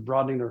catalyst is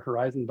broadening their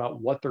horizon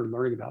about what they're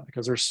learning about,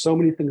 because there's so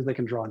many things they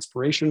can draw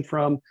inspiration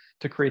from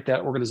to create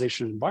that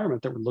organization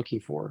environment that we're looking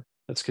for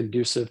that's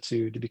conducive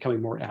to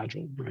becoming more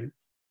agile, right?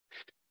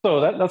 So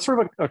that's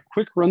sort of a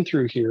quick run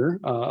through here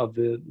of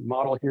the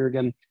model here.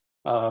 Again,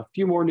 a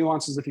few more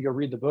nuances if you go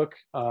read the book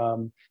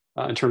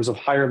in terms of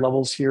higher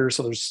levels here.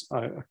 So there's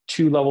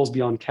 2 levels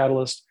beyond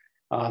Catalyst.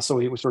 So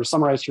we sort of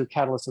summarized here,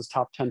 Catalyst is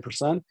top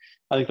 10%.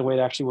 I think the way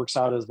it actually works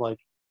out is like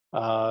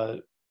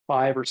 5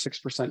 or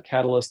 6%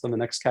 Catalyst, then the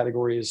next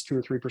category is 2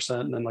 or 3%,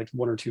 and then like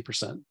 1 or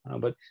 2%.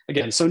 But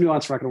again, so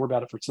nuanced, we're not going to worry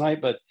about it for tonight,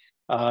 but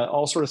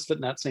all sort of fit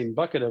in that same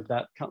bucket of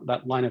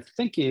that line of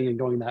thinking and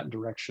going that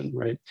direction,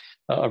 right?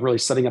 Of really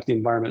setting up the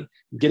environment,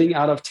 getting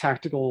out of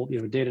tactical,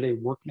 day-to-day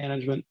work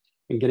management,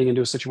 and getting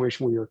into a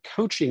situation where you're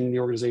coaching the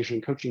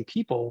organization, coaching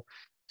people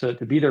to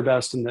be their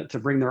best and to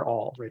bring their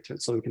all, right?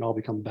 So we can all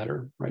become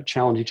better, right?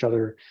 Challenge each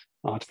other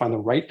to find the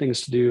right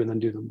things to do and then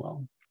do them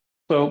well.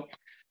 So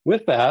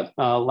with that,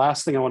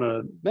 last thing I want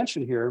to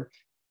mention here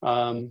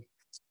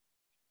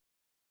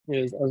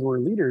is, as we're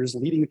leaders,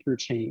 leading through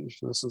change.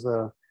 So this is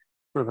a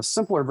sort of a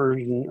simpler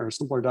version or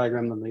simpler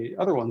diagram than the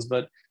other ones,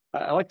 but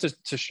I like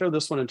to show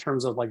this one in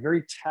terms of like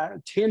very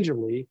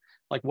tangibly,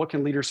 like what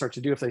can leaders start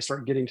to do if they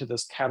start getting to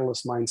this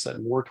catalyst mindset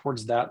and more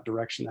towards that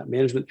direction, that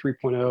management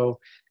 3.0,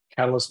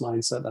 catalyst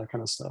mindset, that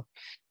kind of stuff.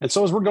 And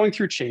so as we're going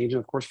through change, and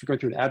of course, if you're going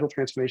through an agile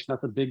transformation,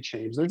 that's a big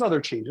change. There's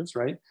other changes,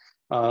 right?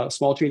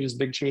 Small changes,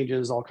 big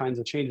changes, all kinds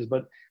of changes.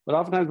 But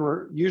oftentimes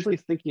we're usually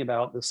thinking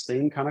about the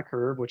same kind of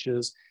curve, which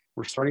is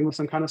we're starting with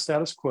some kind of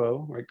status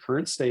quo, right?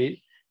 Current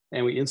state,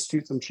 and we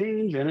institute some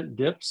change and it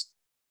dips.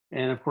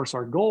 And of course,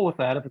 our goal with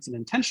that, if it's an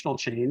intentional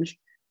change,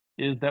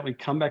 is that we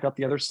come back up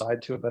the other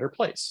side to a better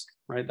place,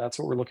 right? That's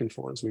what we're looking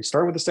for, is we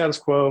start with the status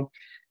quo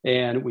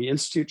and we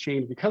institute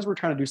change because we're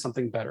trying to do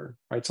something better,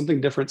 right?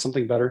 Something different,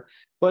 something better,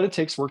 but it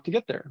takes work to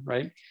get there,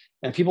 right?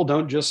 And people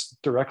don't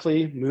just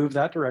directly move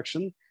that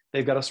direction.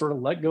 They've got to sort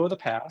of let go of the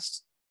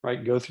past,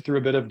 right? Go through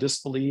a bit of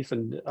disbelief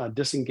and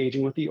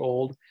disengaging with the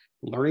old,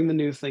 learning the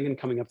new thing and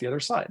coming up the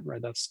other side,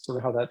 right? That's sort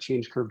of how that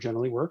change curve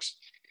generally works.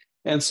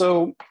 And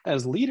so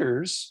as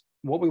leaders,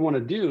 what we want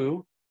to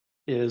do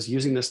is,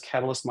 using this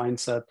catalyst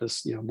mindset,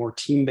 this more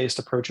team-based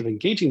approach of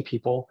engaging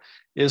people,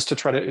 is to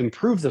try to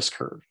improve this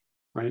curve,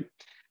 right?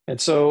 And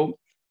so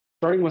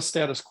starting with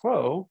status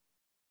quo,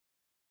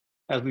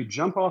 as we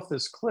jump off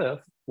this cliff,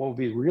 what would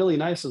be really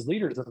nice as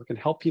leaders is if we can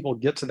help people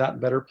get to that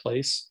better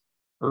place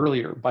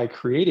earlier by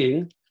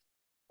creating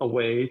a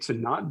way to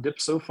not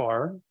dip so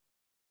far,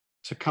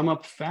 to come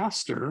up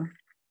faster,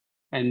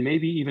 and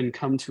maybe even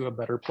come to a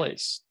better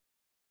place,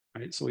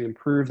 right? So we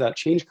improve that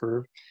change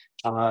curve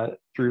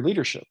through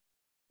leadership.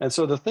 And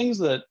so the things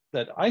that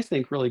I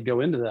think really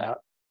go into that,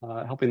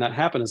 helping that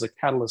happen as a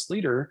catalyst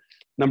leader,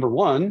 number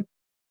one,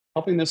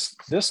 helping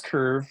this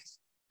curve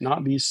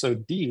not be so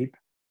deep,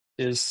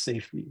 is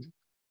safety.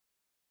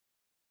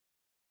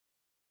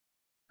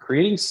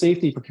 Creating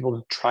safety for people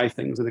to try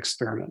things and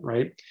experiment,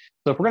 right?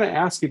 So if we're going to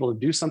ask people to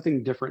do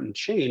something different and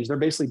change, they're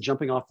basically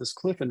jumping off this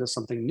cliff into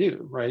something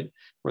new, right?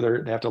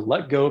 Where they have to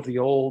let go of the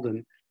old,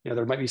 and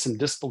there might be some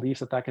disbelief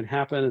that can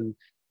happen, and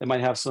they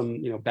might have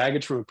some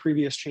baggage from a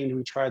previous change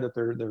we tried that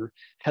they're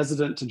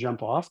hesitant to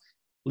jump off.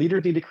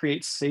 Leaders need to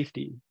create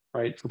safety,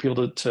 right, for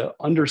people to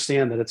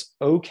understand that it's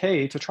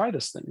okay to try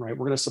this thing, right?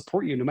 We're going to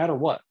support you no matter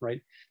what,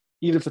 right?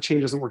 Even if the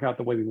change doesn't work out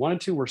the way we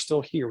wanted to, we're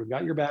still here. We've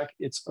got your back.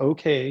 It's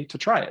okay to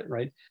try it,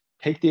 right?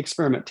 Take the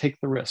experiment, take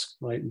the risk,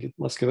 right?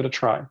 Let's give it a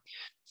try.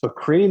 So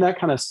creating that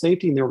kind of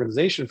safety in the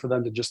organization for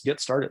them to just get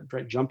started,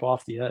 right? Jump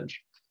off the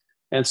edge.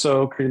 And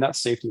so creating that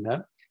safety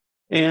net.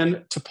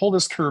 And to pull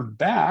this curve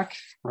back,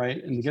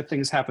 right, and to get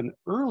things happen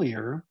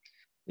earlier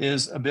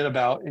is a bit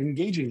about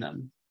engaging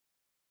them.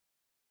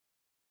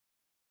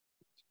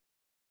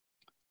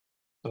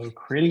 So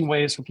creating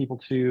ways for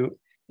people to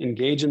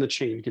engage in the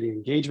change, getting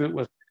engagement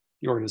with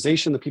the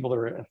organization, the people that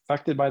are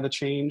affected by the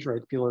change,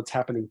 right? The people that's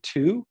happening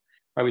to,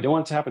 right? We don't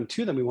want it to happen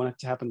to them. We want it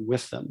to happen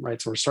with them,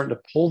 right? So we're starting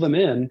to pull them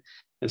in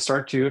and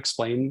start to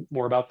explain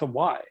more about the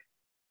why.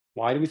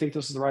 Why do we think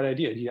this is the right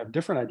idea? Do you have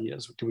different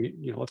ideas? Do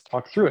we, let's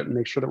talk through it and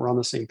make sure that we're on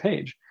the same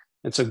page.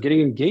 And so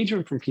getting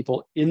engagement from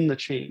people in the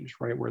change,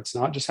 right? Where it's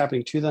not just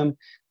happening to them,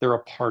 they're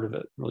a part of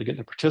it, really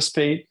getting to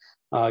participate,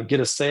 get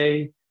a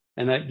say,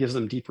 and that gives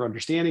them deeper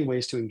understanding,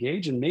 ways to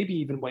engage, and maybe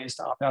even ways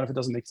to opt out if it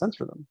doesn't make sense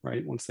for them,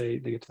 right? Once they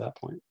get to that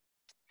point.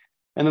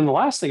 And then the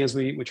last thing is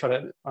we try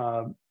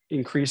to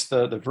increase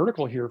the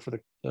vertical here for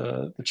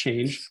the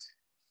change.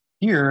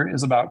 Here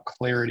is about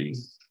clarity.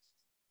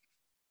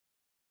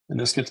 And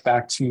this gets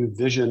back to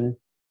vision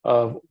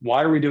of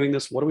why are we doing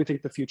this? What do we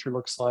think the future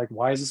looks like?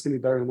 Why is this going to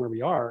be better than where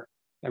we are?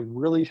 And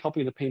really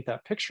helping to paint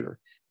that picture.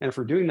 And if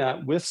we're doing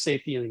that with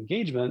safety and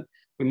engagement,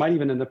 we might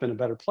even end up in a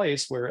better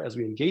place where as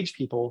we engage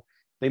people,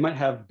 they might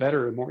have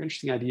better and more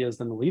interesting ideas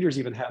than the leaders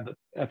even had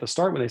at the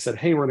start when they said,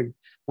 hey, we're going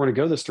to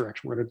go this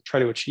direction. We're going to try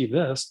to achieve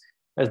this.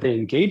 As they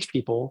engage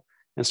people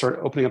and start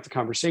opening up the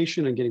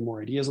conversation and getting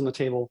more ideas on the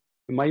table,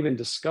 we might even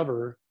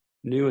discover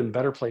new and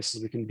better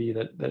places we can be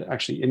that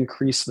actually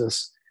increase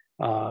this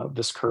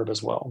curve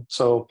as well.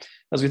 So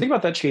as we think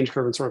about that change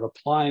curve and sort of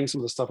applying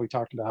some of the stuff we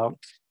talked about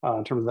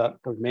in terms of that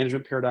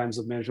management paradigms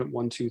of management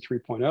 1, 2,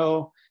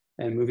 3.0,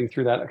 and moving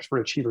through that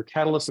expert achiever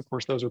catalyst, of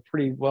course, those are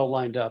pretty well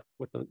lined up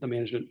with the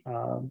management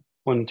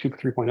 1, 2,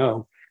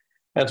 3.0.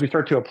 As we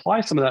start to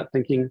apply some of that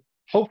thinking,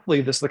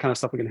 hopefully this is the kind of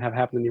stuff we can have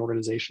happen in the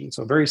organization.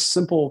 So very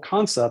simple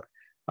concept,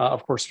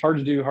 of course, hard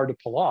to do, hard to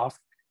pull off,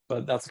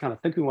 but that's the kind of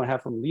thinking we want to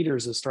have from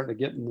leaders is starting to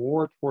get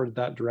more toward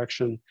that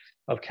direction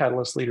of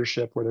catalyst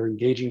leadership where they're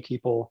engaging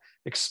people,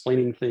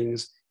 explaining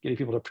things, getting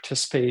people to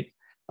participate,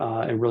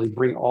 and really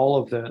bring all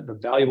of the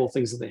valuable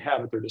things that they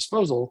have at their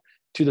disposal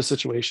to the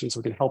situation so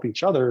we can help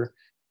each other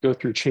go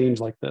through change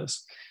like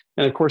this.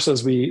 And of course,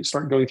 as we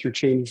start going through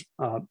change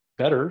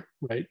better,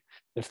 right?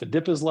 If the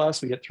dip is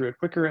less, we get through it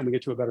quicker and we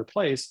get to a better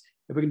place.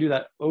 If we can do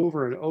that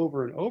over and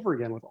over and over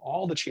again with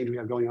all the change we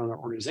have going on in our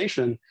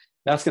organization,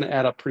 that's going to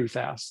add up pretty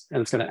fast.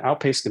 And it's going to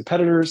outpace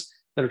competitors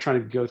that are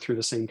trying to go through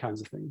the same kinds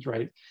of things,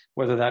 right?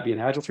 Whether that be an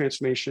agile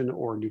transformation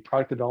or new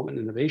product development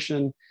and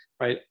innovation,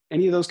 right?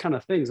 Any of those kind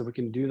of things, if we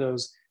can do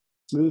those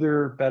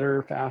smoother,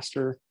 better,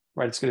 faster,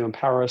 right? It's going to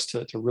empower us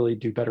to really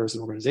do better as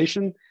an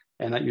organization.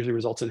 And that usually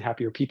results in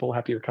happier people,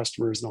 happier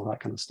customers, and all that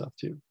kind of stuff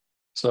too.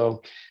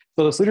 So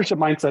this leadership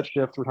mindset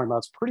shift we're talking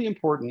about is pretty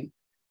important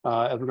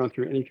as we're going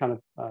through any kind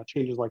of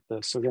changes like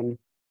this. So again,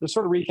 just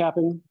sort of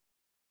recapping,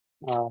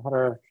 had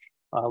our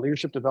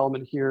leadership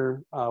development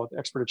here with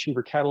Expert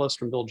Achiever Catalyst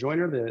from Bill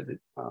Joyner, the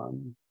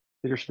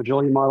leadership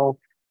agility model.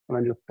 And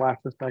then just flash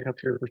this back up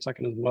here for a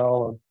second as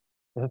well of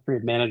the history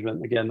of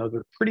management. Again, those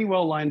are pretty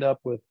well lined up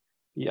with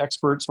the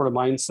expert sort of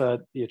mindset,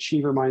 the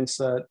achiever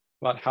mindset,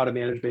 about how to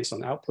manage based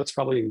on outputs,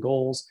 probably and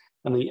goals,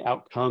 and the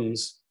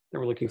outcomes that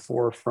we're looking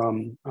for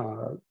from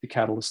the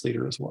catalyst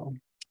leader as well.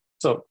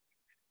 So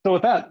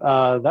with that,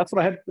 that's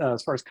what I had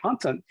as far as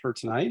content for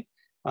tonight.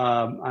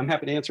 I'm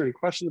happy to answer any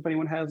questions if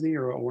anyone has any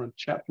or want to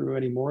chat through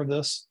any more of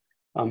this.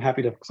 I'm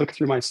happy to click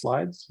through my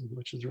slides,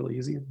 which is really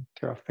easy and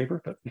tear off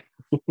paper. But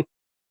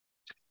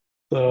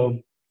so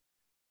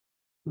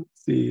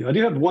let's see. I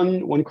do have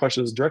one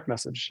question, it's a direct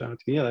message to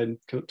me that I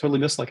totally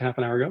missed like half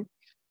an hour ago.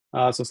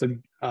 So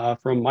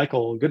it's from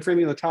Michael, good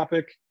framing of the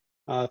topic.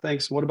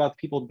 Thanks. What about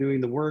the people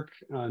doing the work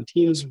on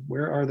teams?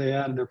 Where are they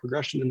at in their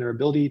progression and their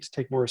ability to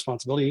take more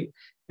responsibility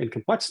and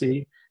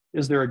complexity?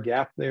 Is there a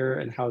gap there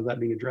and how is that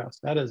being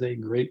addressed? That is a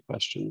great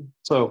question.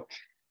 So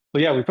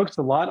yeah, we focused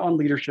a lot on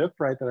leadership,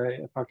 right, that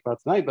I talked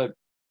about tonight, but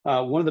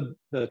one of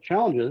the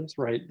challenges,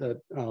 right, that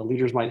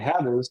leaders might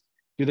have is,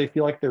 do they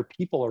feel like their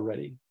people are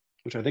ready?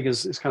 Which I think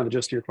is kind of the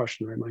gist of your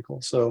question, right,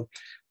 Michael? So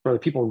are the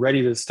people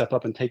ready to step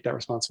up and take that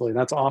responsibility? And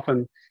that's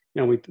often,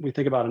 we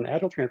think about an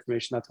agile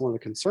transformation, that's one of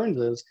the concerns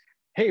is,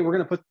 hey, we're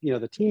going to put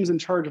the teams in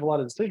charge of a lot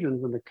of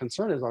decisions, and the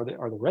concern is, are they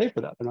ready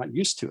for that? They're not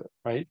used to it,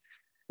 right?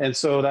 And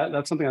so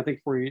that's something I think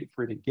for you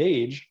to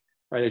gauge,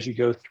 right, as you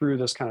go through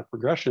this kind of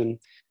progression.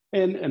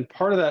 And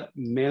part of that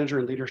manager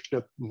and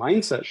leadership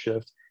mindset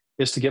shift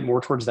is to get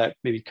more towards that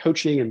maybe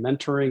coaching and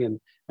mentoring and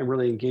and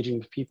really engaging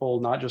with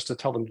people, not just to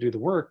tell them to do the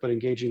work, but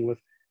engaging with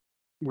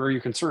where are your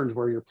concerns,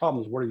 where are your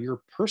problems, what are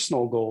your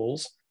personal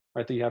goals,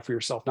 right, that you have for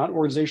yourself, not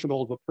organizational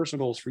goals, but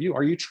personal goals for you.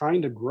 Are you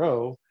trying to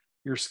grow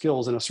your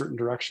skills in a certain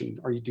direction?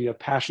 Do you have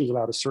passions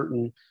about a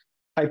certain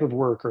type of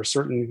work or a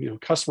certain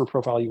customer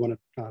profile you want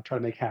to try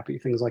to make happy,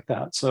 things like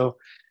that. So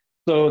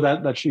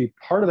that should be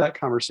part of that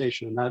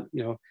conversation, and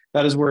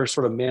that is where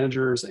sort of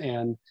managers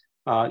and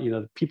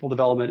people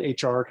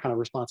development, HR kind of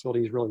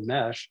responsibilities really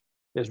mesh.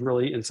 Is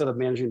really, instead of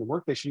managing the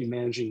work, they should be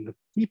managing the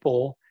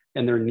people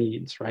and their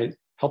needs, right?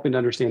 Helping to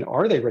understand,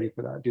 are they ready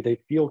for that? Do they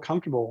feel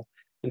comfortable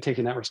in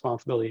taking that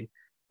responsibility?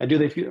 And do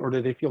they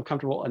feel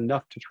comfortable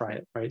enough to try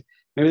it, right?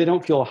 Maybe they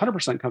don't feel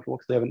 100% comfortable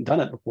because they haven't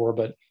done it before,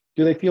 but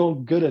do they feel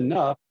good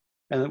enough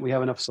and that we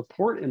have enough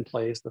support in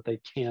place that they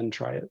can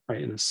try it,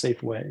 right, in a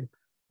safe way,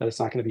 that it's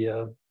not going to be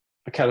a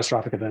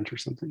catastrophic event or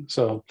something.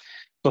 So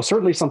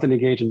certainly something to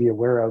engage and be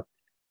aware of.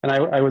 And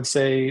I would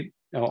say,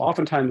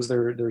 oftentimes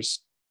there's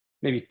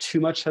maybe too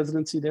much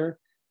hesitancy there.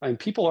 I mean,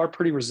 people are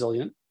pretty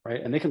resilient,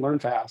 right? And they can learn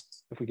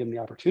fast if we give them the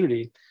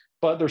opportunity.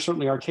 But there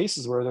certainly are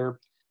cases where they're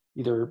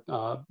either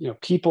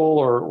people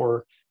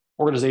or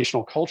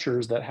organizational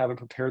cultures that haven't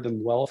prepared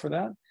them well for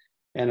that,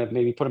 and have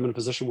maybe put them in a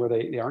position where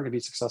they aren't going to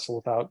be successful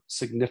without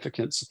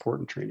significant support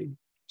and training.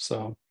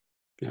 So,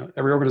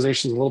 every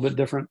organization is a little bit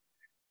different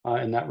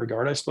in that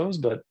regard, I suppose.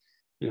 But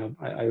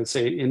I would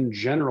say in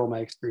general, my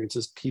experience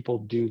is people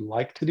do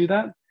like to do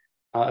that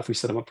if we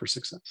set them up for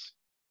success.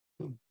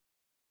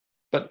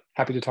 But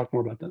happy to talk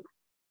more about that.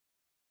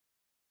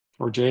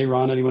 Or Jay,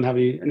 Ron, anyone have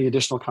any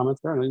additional comments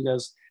there? I know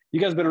you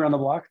guys been around the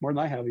block more than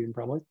I have, even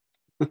probably.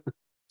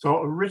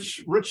 So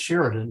Rich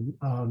Sheridan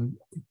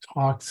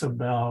talks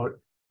about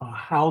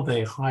how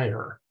they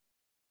hire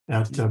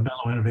at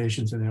Mellow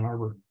Innovations in Ann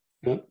Arbor,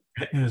 in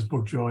his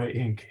book Joy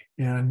Inc.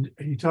 And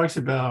he talks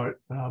about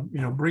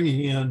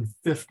bringing in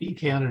 50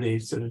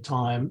 candidates at a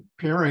time,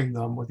 pairing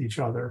them with each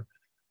other,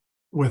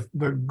 with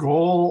the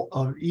goal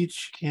of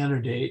each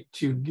candidate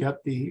to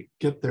get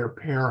their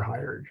pair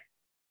hired.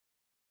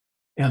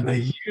 And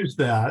they use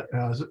that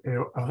as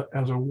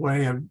a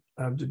way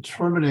of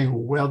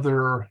determining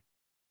whether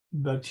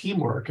the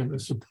teamwork and the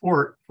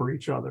support for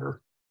each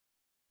other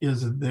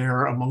is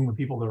there among the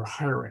people they're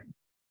hiring.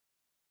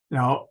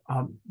 Now,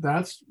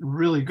 that's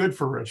really good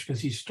for Rich, because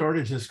he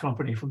started his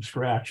company from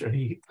scratch, and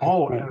he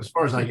always, as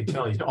far as I can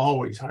tell, he's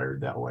always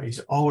hired that way. He's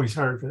always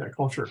hired for that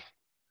culture.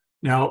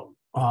 Now,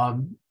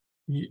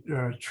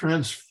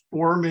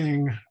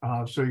 transforming,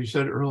 so you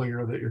said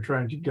earlier that you're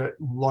trying to get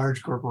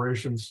large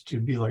corporations to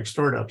be like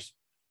startups.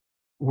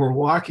 We're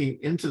walking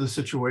into the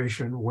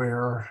situation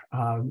where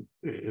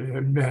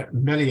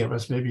many of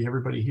us, maybe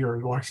everybody here,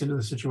 walks into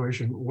the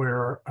situation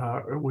where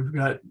we've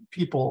got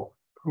people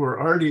who are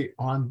already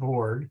on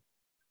board,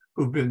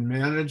 who've been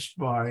managed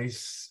by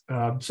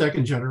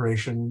second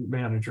generation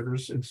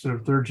managers instead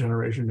of third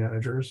generation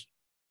managers,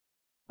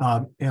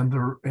 and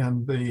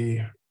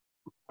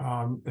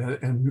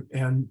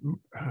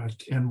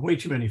way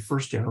too many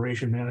first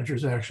generation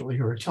managers actually,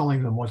 who are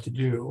telling them what to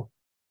do.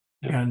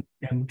 And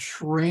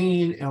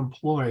train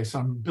employees.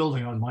 I'm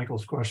building on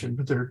Michael's question,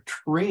 but they're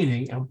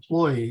training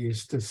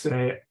employees to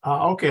say,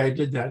 okay, I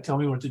did that, tell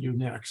me what to do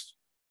next,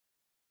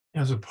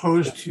 as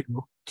opposed to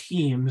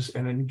teams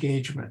and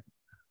engagement.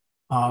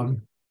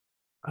 So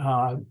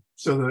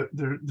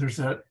there's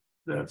that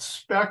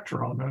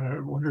spectrum, and I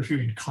wonder if you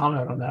could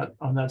comment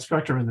on that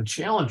spectrum and the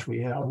challenge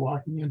we have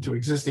walking into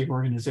existing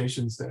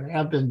organizations that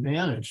have been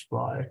managed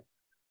by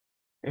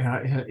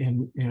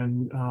in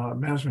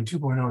management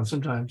 2.0 and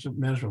sometimes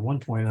management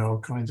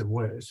 1.0 kinds of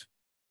ways.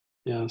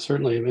 Yeah,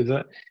 certainly. I mean,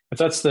 if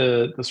that's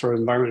the sort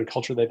of environment and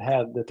culture they've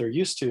had that they're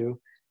used to,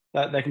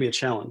 that can be a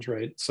challenge,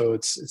 right? So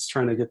it's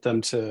trying to get them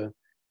to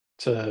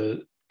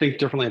think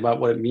differently about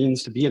what it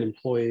means to be an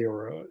employee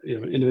or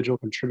an individual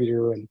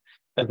contributor. And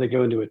as they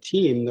go into a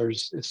team,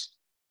 it's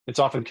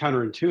often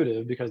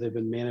counterintuitive because they've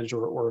been managed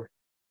or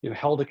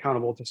held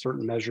accountable to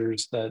certain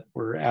measures that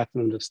we're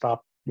asking them to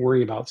stop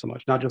worrying about so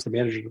much, not just the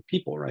managers of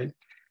people, right?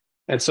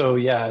 And so,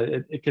 yeah,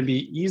 it can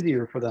be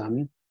easier for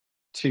them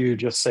to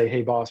just say,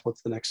 hey, boss,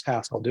 what's the next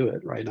task? I'll do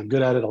it, right? I'm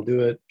good at it. I'll do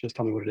it. Just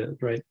tell me what it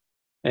is, right?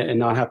 And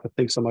not have to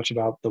think so much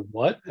about the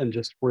what and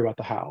just worry about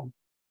the how.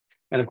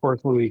 And of course,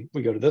 when we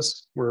go to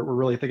this, we're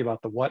really thinking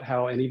about the what,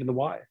 how, and even the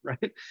why,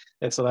 right?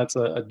 And so that's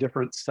a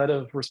different set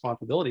of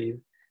responsibilities,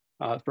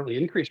 certainly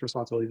increased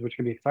responsibilities, which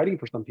can be exciting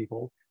for some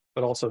people,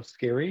 but also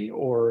scary,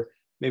 or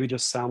maybe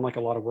just sound like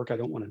a lot of work I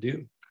don't want to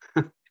do.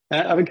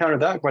 And I've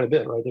encountered that quite a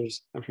bit, right?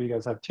 I'm sure you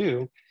guys have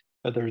too,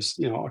 but there's,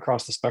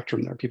 across the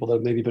spectrum, there are people that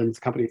have maybe been with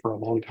the company for a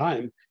long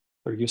time.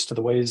 They're used to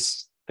the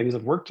ways things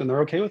have worked and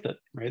they're okay with it,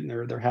 right? And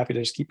they're happy to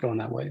just keep going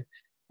that way.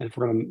 And if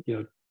we're going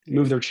to,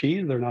 move their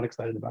cheese, they're not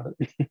excited about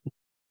it.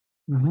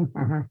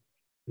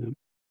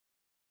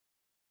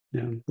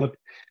 Yeah.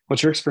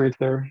 What's your experience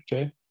there,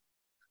 Jay?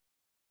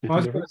 I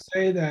was going to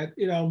say that,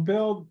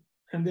 Bill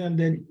and then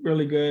did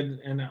really good.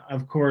 And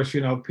of course,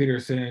 Peter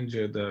Singe,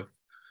 the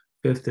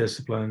fifth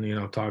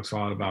discipline, talks a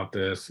lot about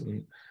this.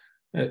 And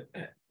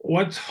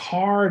what's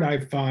hard, I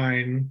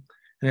find,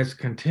 and it's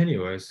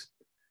continuous,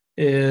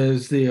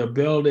 is the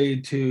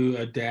ability to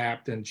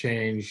adapt and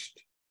change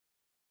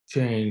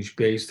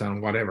based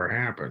on whatever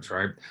happens,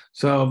 right?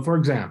 So, for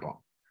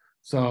example,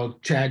 so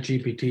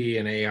ChatGPT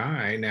and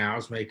AI now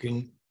is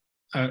making.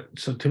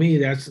 So to me,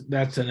 that's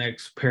the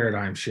next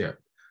paradigm shift.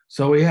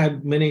 So we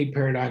had many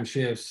paradigm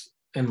shifts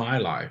in my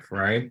life,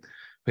 right?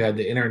 We had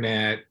the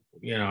internet,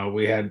 we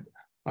had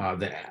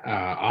the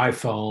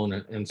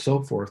iPhone and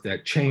so forth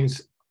that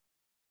changed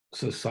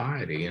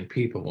society and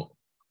people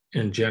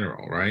in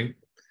general, right?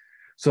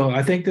 So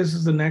I think this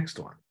is the next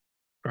one,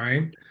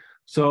 right?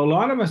 So a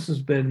lot of us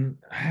has been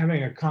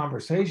having a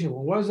conversation.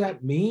 Well, what does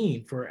that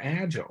mean for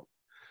Agile?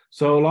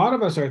 So a lot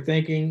of us are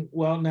thinking,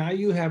 well, now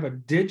you have a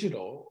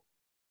digital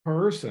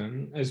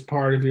person as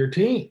part of your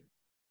team.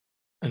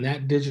 And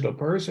that digital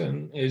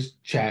person is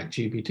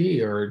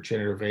ChatGPT or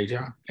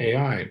generative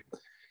AI.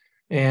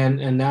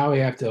 And now we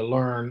have to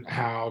learn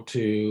how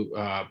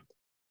to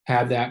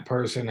have that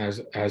person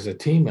as a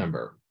team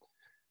member.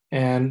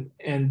 And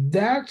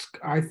that's,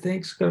 I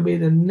think, is going to be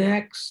the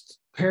next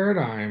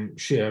paradigm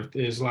shift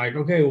is like,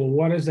 okay, well,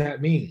 what does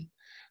that mean?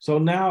 So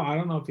now, I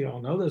don't know if you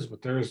all know this,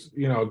 but there's,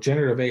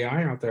 generative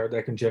AI out there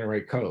that can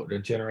generate code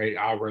and generate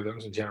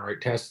algorithms and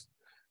generate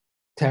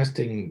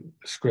testing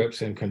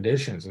scripts and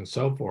conditions and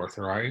so forth,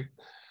 right?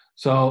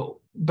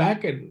 So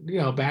back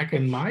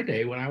in my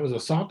day when I was a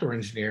software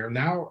engineer,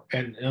 now,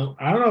 and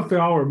I don't know if you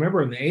all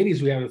remember in the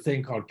 80s, we had a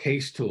thing called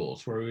case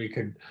tools where we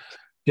could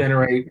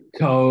generate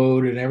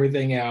code and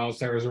everything else.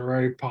 There was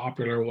very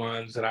popular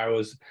ones that I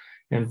was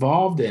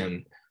involved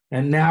in.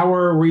 And now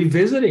we're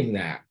revisiting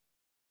that,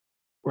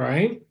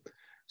 right?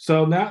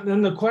 So now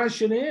then the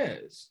question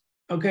is,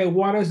 okay,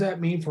 what does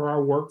that mean for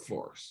our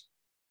workforce?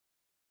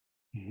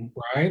 Mm-hmm.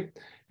 Right?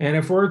 And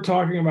if we're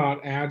talking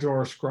about Agile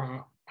or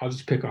Scrum, I'll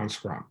just pick on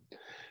Scrum. If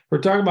we're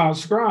talking about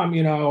Scrum,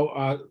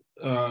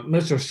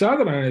 Mr.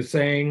 Sutherland is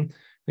saying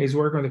he's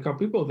working with a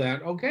couple people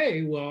that,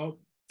 okay, well,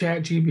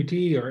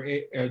 ChatGPT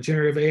or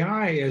generative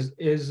AI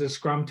is a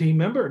Scrum team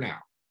member now.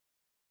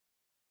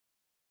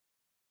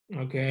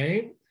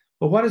 Okay,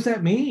 but what does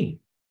that mean?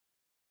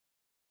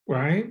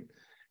 Right?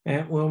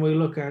 And when we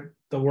look at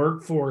the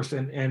workforce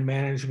and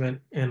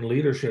management and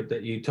leadership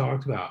that you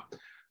talked about.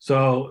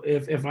 So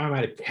if I'm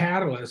a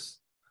Catalyst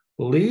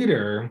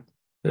leader,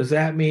 does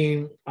that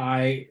mean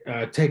I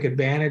take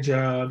advantage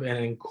of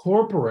and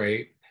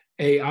incorporate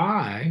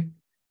AI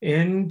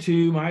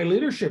into my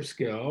leadership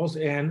skills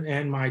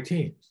and my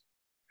teams?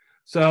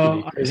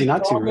 So crazy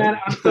not to, right?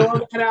 I'm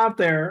throwing that out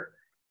there.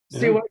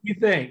 See what you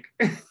think.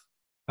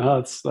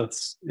 It's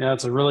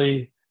a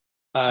really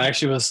I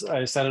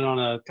sat in on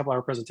a couple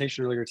hour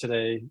presentation earlier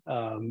today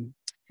from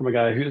a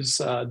guy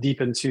who's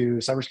deep into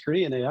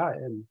cybersecurity and AI,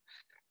 and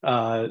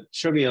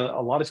showed me a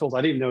lot of tools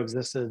I didn't even know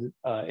existed.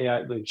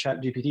 AI, like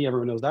ChatGPT,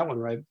 everyone knows that one,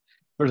 right?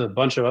 There's a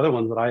bunch of other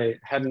ones that I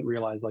hadn't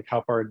realized like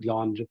how far it had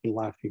gone just in the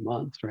last few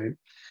months, right?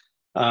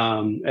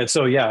 And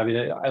so, yeah, I mean,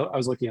 I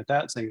was looking at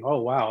that saying,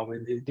 oh, wow, I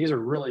mean, these are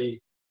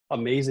really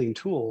amazing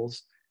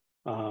tools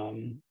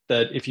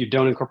that if you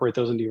don't incorporate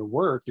those into your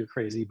work, you're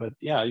crazy. But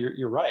yeah,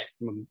 you're right.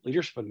 From a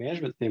leadership and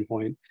management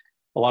standpoint,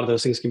 a lot of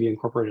those things can be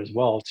incorporated as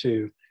well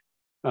to,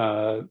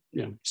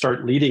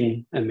 start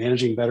leading and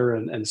managing better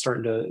and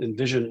starting to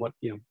envision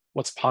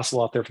what's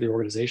possible out there for the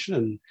organization.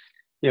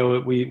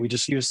 And, we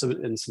just used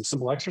some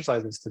simple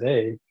exercises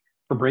today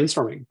for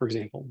brainstorming, for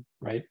example,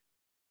 right?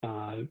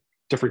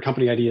 Different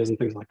company ideas and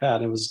things like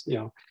that. It was,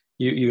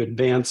 you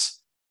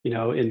advance,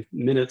 in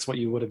minutes what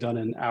you would have done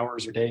in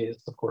hours or days,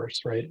 of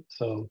course, right?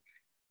 So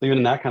even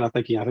in that kind of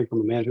thinking, I think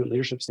from a management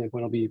leadership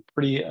standpoint, it'll be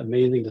pretty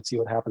amazing to see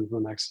what happens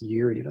in the next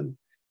year even,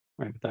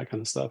 right, with that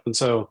kind of stuff. And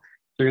so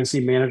you're going to see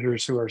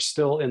managers who are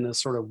still in this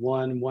sort of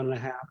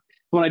 1.5.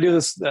 When I do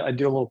this, I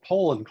do a little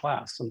poll in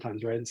class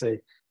sometimes, right, and say,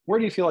 where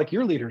do you feel like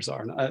your leaders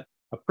are? And a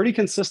pretty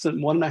consistent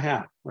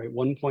 1.5, right,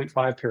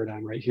 1.5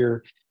 paradigm right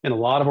here in a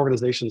lot of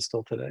organizations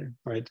still today,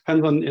 right?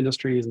 Depends on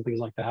industries and things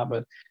like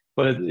that,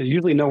 but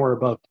usually nowhere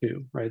above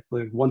 2, right?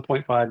 Like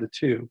 1.5 to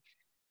 2.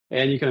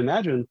 And you can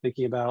imagine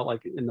thinking about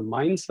like in the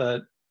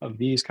mindset of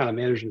these kind of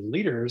managers and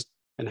leaders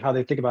and how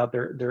they think about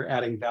their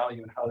adding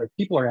value and how their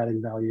people are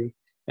adding value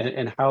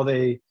and how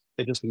they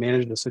just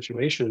manage the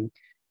situation.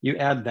 You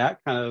add that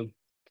kind of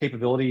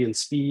capability and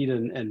speed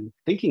and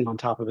thinking on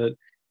top of it,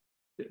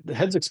 the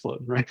heads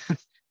explode, right?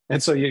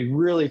 And so you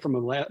really, from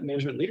a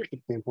management leadership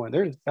standpoint,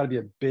 there's got to be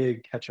a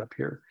big catch up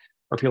here,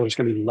 or people are just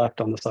going to be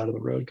left on the side of the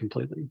road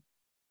completely.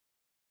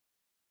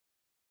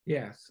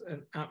 Yes,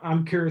 and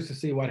I'm curious to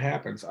see what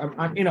happens.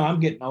 I'm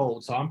getting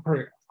old, so I'm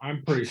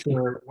pretty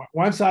sure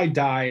once I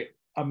die,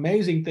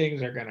 amazing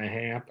things are going to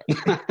happen.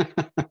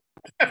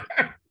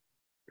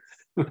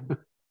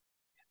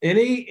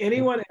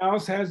 Anyone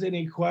else has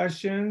any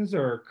questions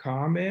or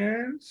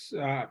comments?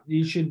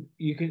 You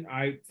can.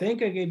 I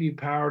think I gave you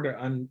power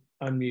to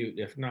unmute.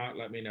 If not,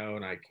 let me know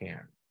and I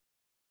can.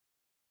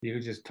 You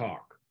can just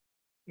talk.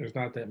 There's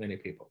not that many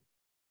people.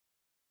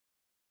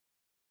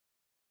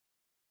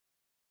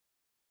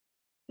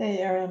 Hey,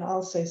 Aaron,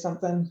 I'll say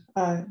something.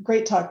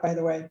 Great talk, by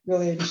the way.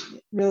 Really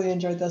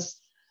enjoyed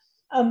this.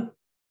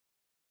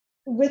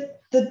 with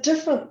the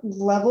different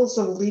levels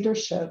of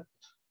leadership,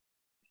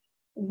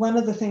 one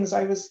of the things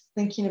I was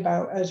thinking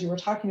about as you were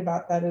talking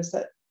about that is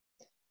that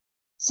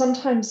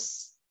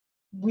sometimes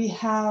we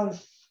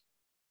have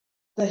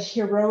the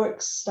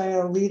heroic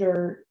style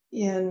leader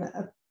in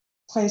a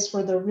place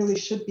where there really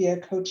should be a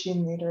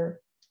coaching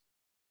leader.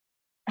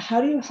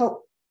 How do you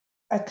help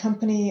a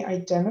company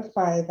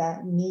identify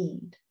that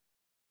need?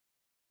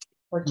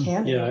 Or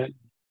can Yeah,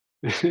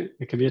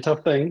 it can be a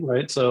tough thing,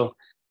 right? So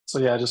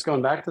yeah, just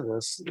going back to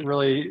this,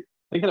 really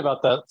thinking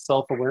about that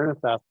self-awareness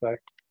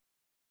aspect.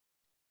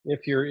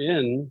 If you're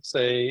in,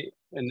 say,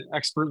 an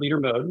expert leader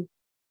mode,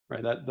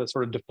 right, that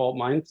sort of default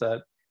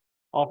mindset,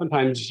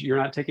 oftentimes you're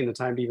not taking the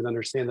time to even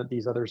understand that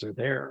these others are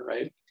there,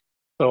 right?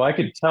 So I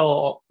could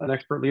tell an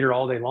expert leader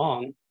all day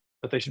long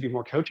that they should be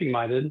more coaching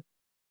minded,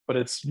 but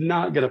it's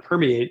not going to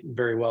permeate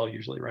very well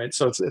usually, right?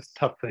 So it's a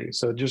tough thing.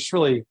 So just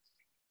really,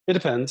 it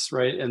depends,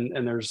 right?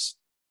 And there's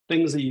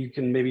things that you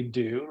can maybe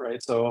do,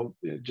 right? So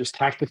just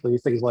tactically,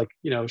 things like,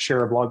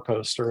 share a blog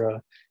post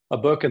or a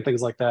book and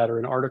things like that, or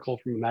an article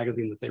from a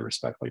magazine that they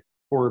respect, like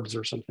Forbes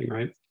or something,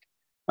 right?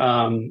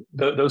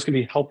 Those can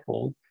be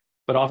helpful,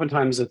 but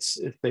oftentimes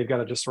they've got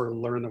to just sort of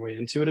learn their way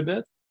into it a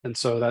bit. And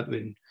so that,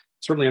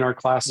 certainly in our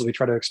classes, we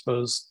try to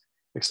expose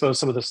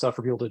some of the stuff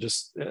for people to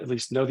just at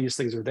least know these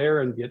things are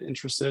there and get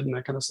interested in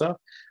that kind of stuff.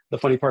 The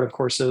funny part, of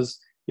course, is,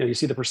 you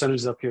see the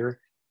percentages up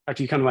here.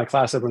 After you come to my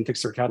class, everyone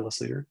thinks they're a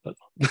catalyst leader, but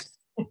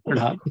they're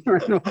not.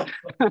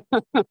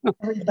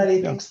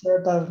 Everybody thinks they're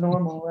above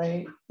normal,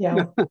 right?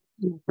 Yeah.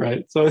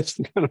 Right. So it's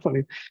kind of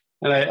funny.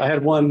 And I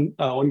had one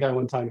guy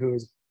one time who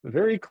was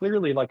very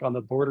clearly like on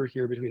the border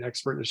here between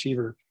expert and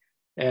achiever.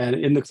 And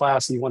in the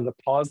class, he wanted to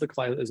pause the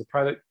class as a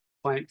private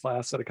client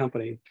class at a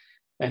company.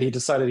 And he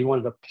decided he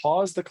wanted to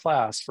pause the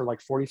class for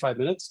like 45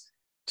 minutes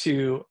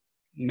to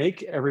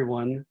make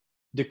everyone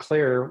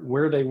declare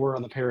where they were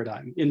on the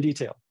paradigm in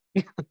detail,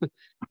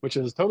 which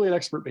is totally an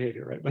expert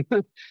behavior, right?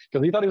 Because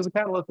he thought he was a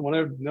catalyst and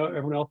wanted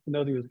everyone else to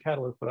know that he was a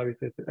catalyst, but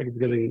obviously it's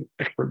getting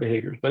expert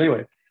behaviors. But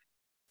anyway,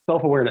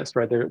 self-awareness,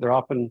 right? They're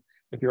often,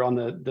 if you're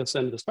on this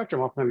end of the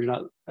spectrum, oftentimes you're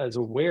not as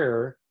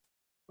aware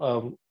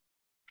of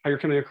how you're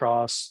coming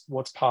across,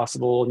 what's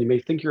possible, and you may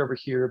think you're over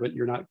here, but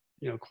you're not,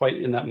 quite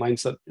in that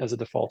mindset as a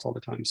default all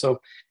the time. So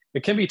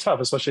it can be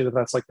tough, especially if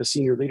that's like the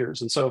senior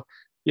leaders. And so,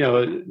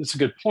 it's a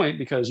good point,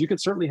 because you can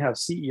certainly have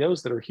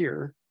CEOs that are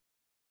here,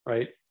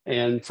 right,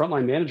 and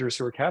frontline managers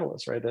who are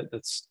catalysts, right?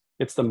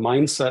 It's the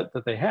mindset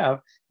that they have.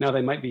 Now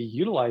they might be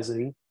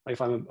utilizing, like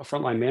if I'm a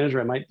frontline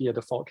manager, I might be a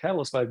default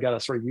catalyst, but I've got to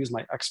sort of use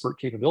my expert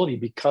capability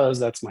because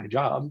that's my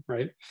job,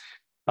 right?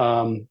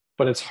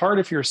 But it's hard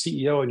if you're a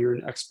CEO and you're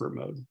in expert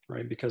mode,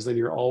 right? Because then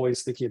you're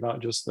always thinking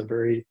about just the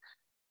very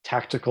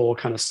tactical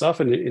kind of stuff,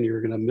 and you're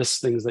going to miss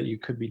things that you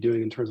could be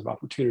doing in terms of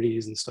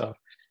opportunities and stuff.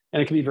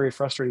 And it can be very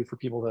frustrating for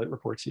people that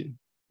report to you,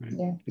 right,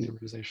 in the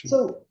organization.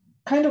 So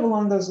kind of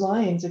along those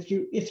lines, if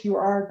you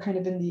are kind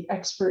of in the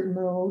expert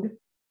mode,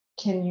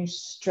 can you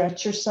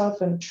stretch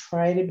yourself and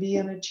try to be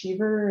an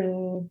achiever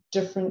in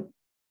different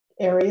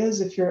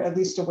areas if you're at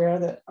least aware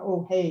that,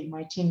 oh, hey,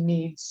 my team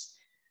needs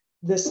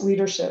this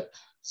leadership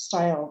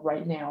style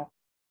right now?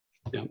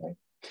 Yeah,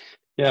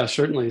 yeah,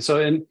 certainly. So,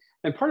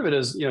 and part of it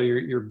is,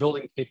 you're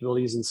building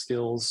capabilities and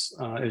skills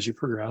as you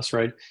progress,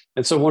 right?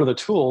 And so one of the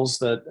tools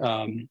that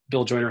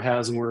Bill Joyner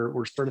has, and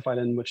we're certified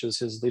in, which is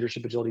his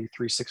Leadership Agility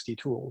 360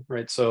 tool,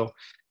 right? So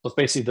it's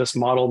basically this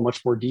model,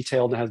 much more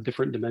detailed, and has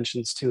different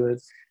dimensions to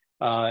it.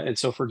 And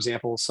so, for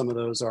example, some of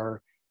those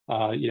are,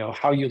 how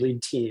you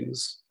lead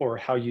teams, or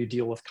how you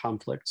deal with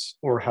conflicts,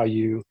 or how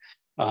you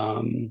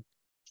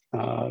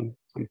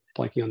I'm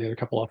blanking on the other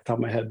couple off the top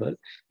of my head, but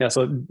yeah,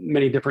 so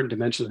many different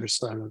dimensions. There's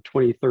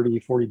 20, 30,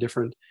 40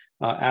 different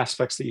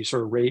aspects that you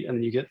sort of rate, and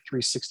then you get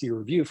 360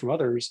 review from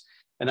others.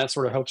 And that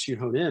sort of helps you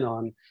hone in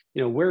on,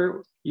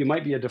 where you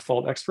might be a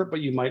default expert,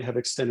 but you might have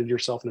extended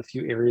yourself in a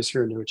few areas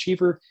here into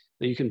achiever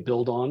that you can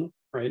build on,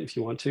 right, if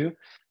you want to.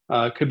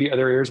 Could be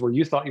other areas where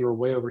you thought you were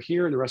way over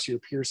here and the rest of your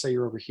peers say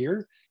you're over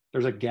here.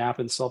 There's a gap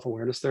in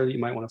self-awareness there that you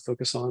might want to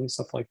focus on,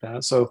 stuff like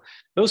that. So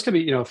those could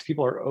be, if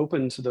people are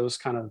open to those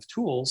kind of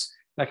tools,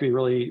 that can be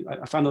really,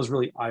 I find those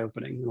really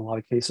eye-opening in a lot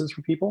of cases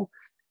for people,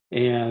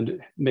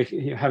 and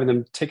having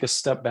them take a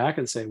step back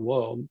and say,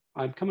 whoa,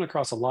 I'm coming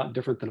across a lot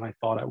different than I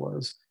thought I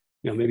was.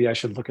 Maybe I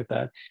should look at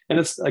that. And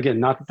it's, again,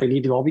 not that they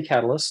need to all be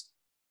catalysts,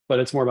 but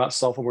it's more about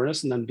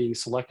self-awareness and then being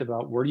selective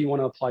about where do you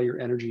want to apply your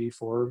energy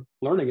for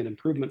learning and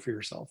improvement for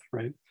yourself,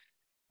 right?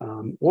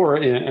 Or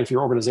if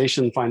your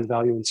organization finds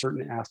value in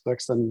certain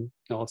aspects, then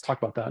let's talk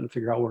about that and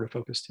figure out where to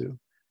focus to,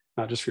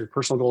 not just for your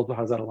personal goals, but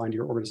how does that align to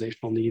your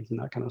organizational needs and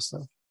that kind of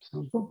stuff.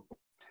 So, cool.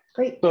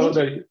 Great.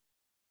 So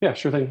yeah,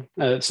 sure thing.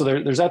 So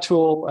there's that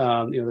tool.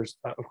 There's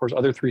of course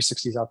other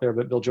 360s out there,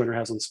 but Bill Joyner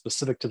has one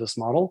specific to this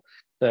model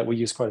that we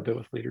use quite a bit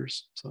with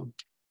leaders. So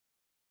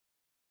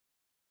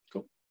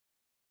cool.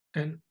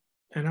 And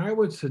I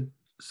would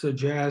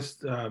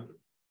suggest,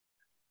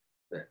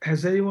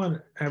 has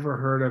anyone ever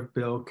heard of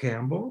Bill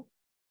Campbell?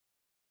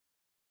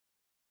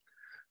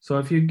 So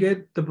if you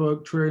get the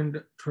book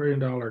Trillion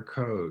Dollar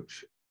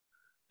Coach,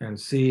 and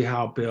see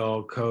how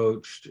Bill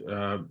coached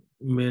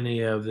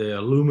many of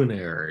the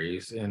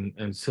luminaries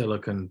in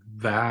Silicon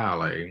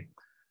Valley,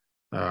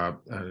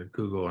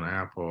 Google and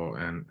Apple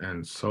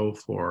and so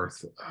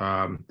forth.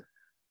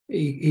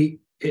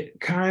 It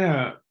kind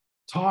of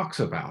talks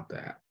about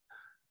that.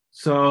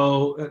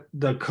 So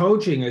the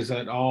coaching is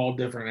at all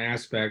different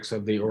aspects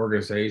of the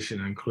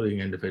organization, including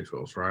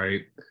individuals,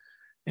 right?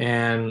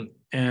 And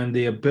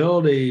the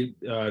ability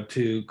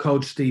to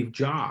coach Steve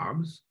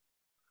Jobs,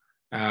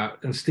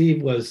 and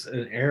Steve was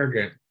an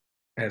arrogant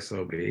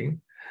SOB,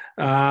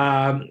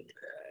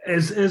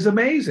 is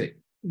amazing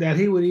that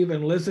he would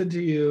even listen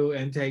to you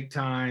and take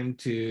time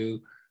to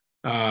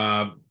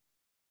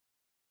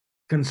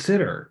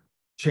consider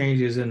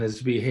changes in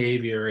his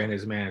behavior and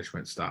his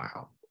management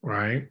style,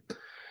 right?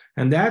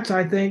 And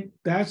I think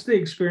that's the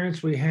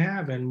experience we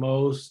have in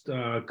most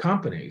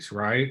companies,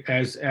 right?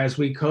 As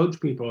we coach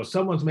people, if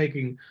someone's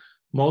making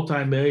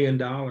multi-million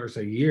dollars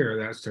a year,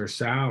 that's their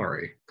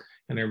salary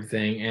and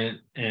everything,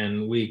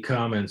 and we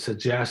come and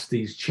suggest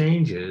these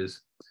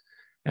changes,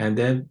 and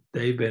then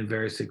they've been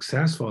very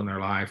successful in their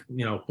life,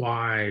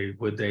 why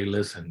would they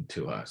listen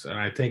to us? And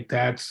I think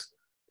that's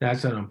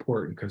an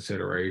important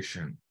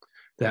consideration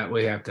that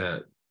we have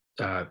to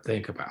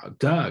think about.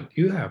 Doug,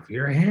 you have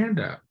your hand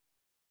up.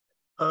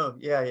 Oh,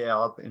 yeah.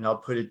 I'll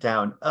put it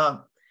down.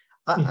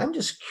 I'm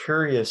just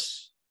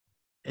curious,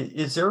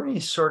 is there any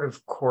sort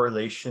of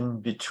correlation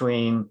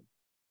between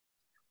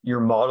your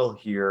model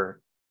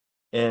here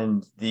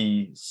and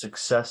the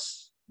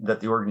success that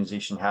the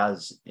organization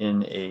has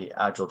in a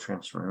agile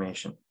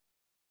transformation?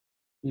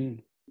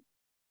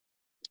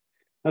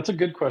 That's a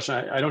good question.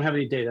 I don't have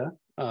any data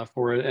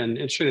for it. And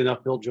interestingly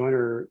enough, Bill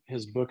Joyner,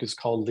 his book is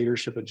called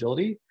Leadership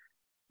Agility.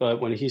 But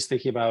when he's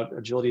thinking about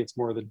agility, it's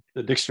more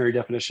the dictionary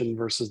definition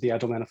versus the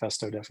Agile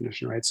Manifesto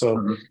definition, right?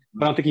 So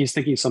I don't think he's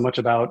thinking so much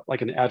about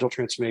like an agile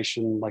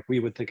transformation like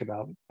we would think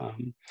about.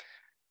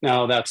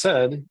 Now, that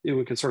said,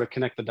 we can sort of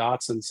connect the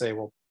dots and say,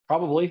 well,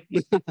 probably,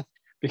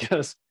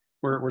 because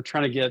we're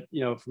trying to get,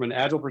 from an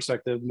agile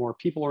perspective, more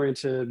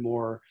people-oriented,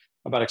 more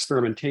about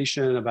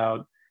experimentation,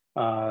 about,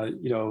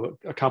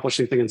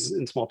 accomplishing things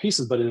in small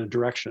pieces, but in a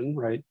direction,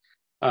 right?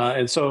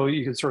 And so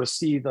you can sort of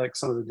see like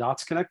some of the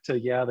dots connect to,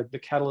 the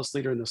catalyst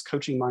leader and this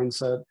coaching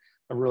mindset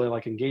of really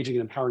like engaging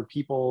and empowering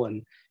people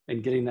and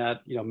getting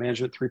that,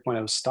 management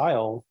 3.0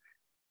 style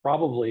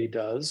probably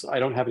does. I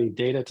don't have any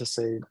data to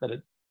say that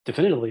it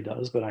definitively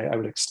does, but I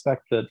would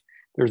expect that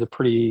there's a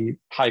pretty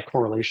high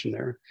correlation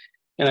there.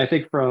 And I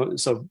think from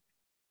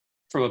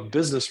a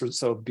business,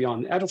 so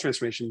beyond agile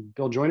transformation,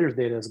 Bill Joyner's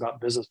data is about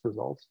business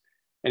results.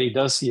 And he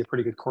does see a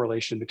pretty good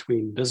correlation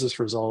between business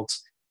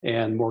results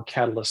and more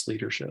catalyst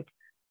leadership,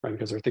 right?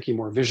 Because they're thinking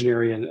more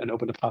visionary and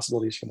open to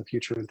possibilities for the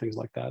future and things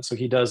like that. So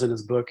he does in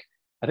his book,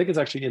 I think it's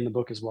actually in the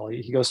book as well.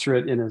 He goes through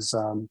it in his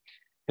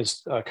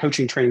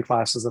coaching training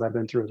classes that I've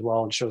been through as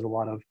well, and shows a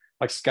lot of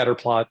like scatter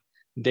plot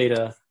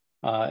data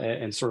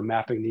and sort of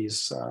mapping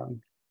these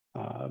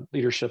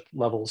leadership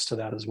levels to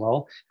that as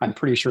well. I'm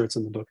pretty sure it's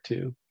in the book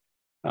too,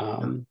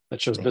 that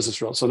shows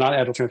business results. So not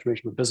agile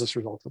transformation, but business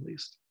results at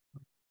least.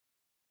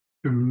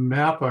 To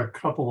map a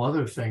couple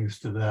other things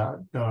to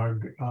that,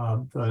 Doug,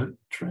 the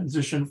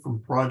transition from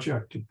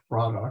project to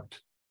product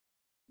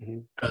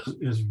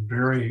is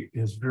very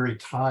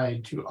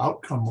tied to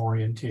outcome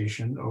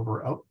orientation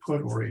over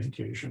output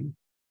orientation,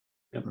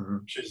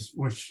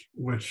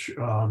 which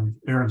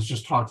Aaron's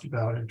just talked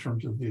about in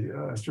terms of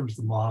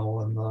the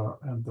model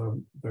and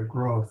the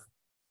growth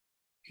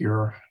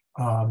here.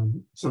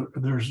 So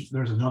there's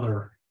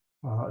another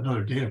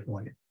data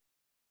point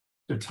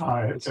to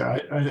tie it.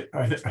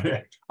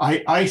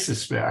 I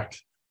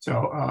suspect,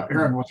 so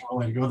Aaron wasn't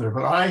willing to go there,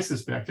 but I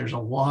suspect there's a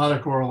lot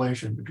of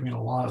correlation between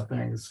a lot of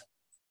things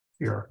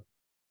here.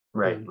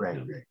 Right.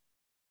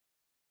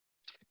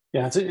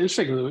 Yeah, it's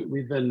interesting.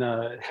 We've been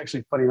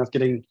actually, funny enough,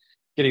 getting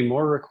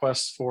more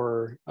requests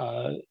for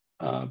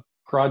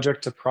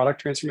project to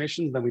product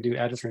transformations than we do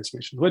agile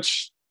transformations,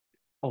 which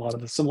a lot of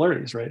the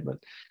similarities, right?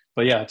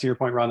 But yeah, to your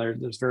point, Ron,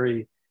 there's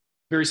very,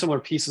 very similar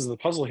pieces of the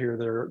puzzle here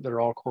that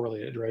are all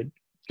correlated, right?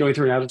 Going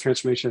through an agile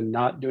transformation,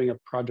 not doing a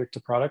project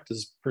to product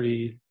is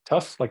pretty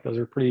tough. Like those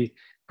are pretty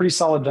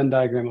solid Venn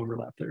diagram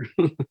overlap there.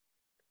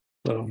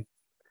 So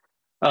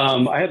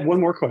I had one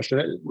more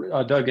question.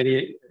 Doug,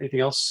 anything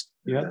else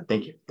you had?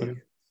 Thank you. Okay.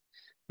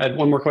 I had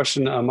one more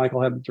question.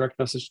 Michael had a direct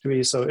message to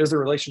me. So is there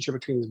a relationship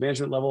between these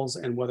management levels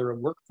and whether a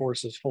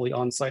workforce is fully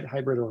on-site,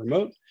 hybrid, or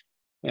remote?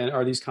 And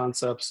are these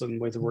concepts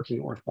and ways of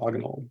working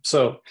orthogonal?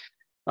 So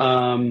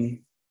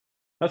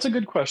that's a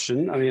good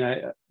question. I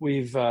mean,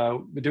 we've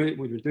been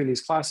doing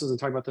these classes and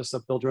talking about this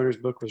stuff. Bill Joyner's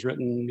book was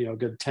written,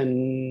 good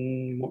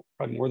 10,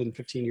 probably more than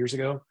 15 years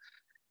ago.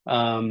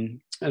 And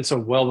so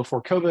well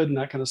before COVID and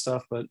that kind of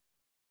stuff. But,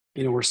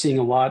 we're seeing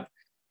probably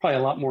a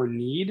lot more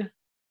need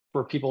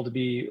for people to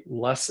be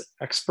less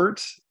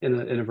expert in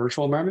a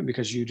virtual environment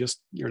because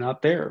you're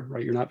not there,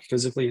 right? You're not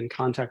physically in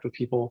contact with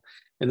people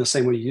in the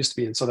same way you used to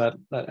be. And so that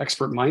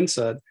expert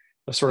mindset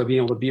of sort of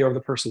being able to be over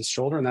the person's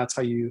shoulder, and that's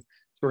how you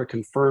sort of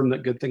confirm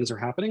that good things are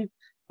happening,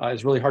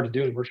 is really hard to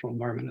do in a virtual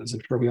environment, as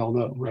I'm sure we all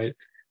know, right?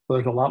 So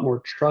there's a lot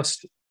more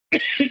trust.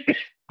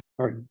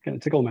 Or kind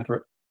of tickle my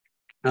throat.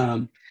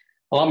 A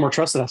lot more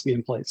trust that has to be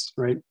in place,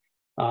 right?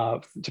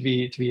 To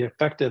be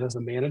effective as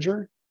a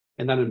manager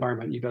in that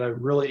environment, you've got to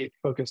really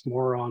focus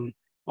more on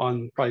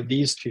probably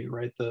these two,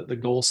 right? The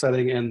goal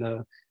setting and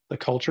the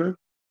culture,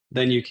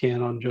 than you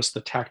can on just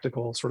the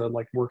tactical sort of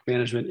like work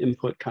management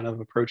input kind of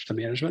approach to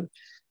management.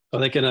 So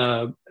I think in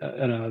a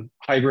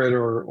hybrid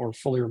or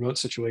fully remote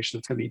situation,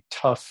 it's going to be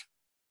tougher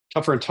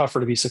and tougher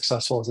to be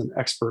successful as an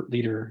expert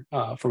leader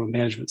from a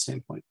management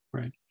standpoint,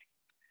 right?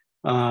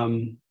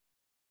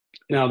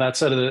 Now that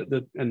said,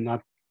 and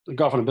not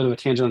go off on a bit of a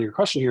tangent on your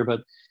question here,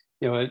 but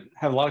I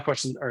have a lot of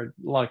questions or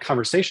a lot of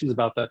conversations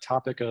about that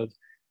topic of,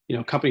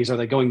 companies, are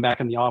they going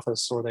back in the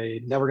office, or are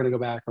they never going to go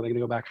back? Are they going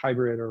to go back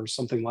hybrid or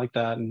something like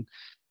that? And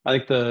I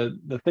think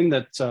the thing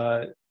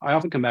that I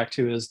often come back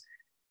to is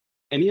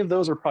any of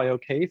those are probably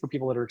okay for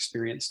people that are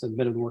experienced and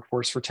been in the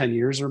workforce for 10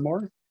 years or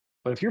more.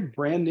 But if you're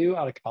brand new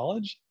out of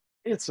college,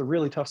 it's a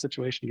really tough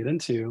situation to get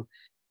into,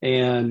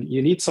 and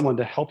you need someone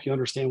to help you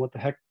understand what the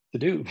heck to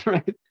do,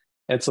 right?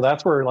 And so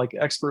that's where like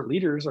expert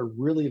leaders are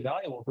really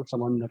valuable for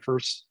someone in the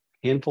first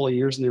handful of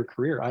years in their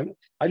career.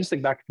 I just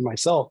think back to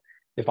myself.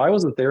 If I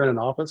wasn't there in an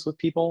office with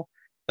people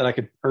that I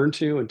could turn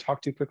to and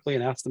talk to quickly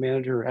and ask the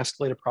manager or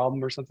escalate a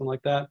problem or something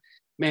like that,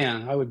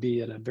 man, I would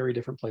be in a very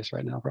different place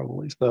right now,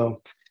 probably.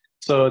 So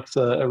it's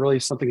a really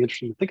something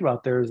interesting to think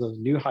about there is those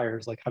new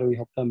hires, like how do we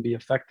help them be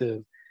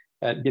effective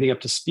at getting up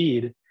to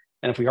speed?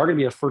 And if we are going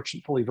to be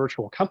a fully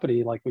virtual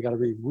company, like we got to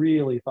be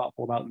really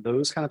thoughtful about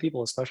those kind of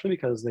people, especially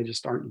because they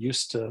just aren't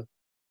used to,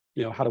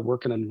 how to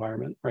work in an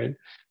environment, right?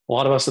 A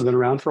lot of us have been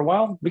around for a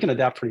while. We can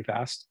adapt pretty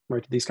fast,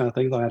 right, to these kind of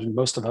things. I imagine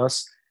most of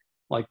us,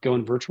 like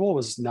going virtual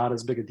was not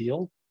as big a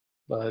deal,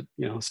 but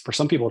for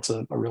some people it's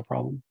a real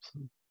problem.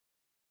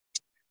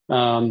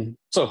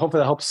 So hopefully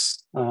that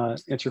helps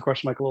answer your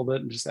question, Mike, a little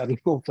bit, and just add a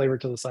little flavor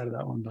to the side of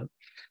that one.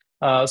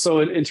 But so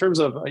in terms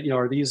of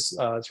are these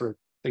sort of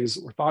things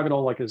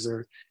orthogonal? Like, is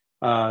there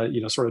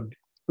sort of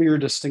clear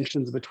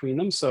distinctions between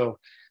them? So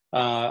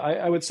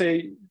I would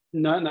say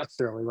not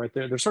necessarily, right?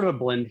 There's sort of a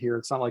blend here.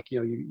 It's not like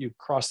you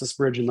cross this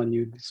bridge and then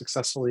you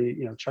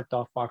successfully checked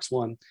off box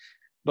one.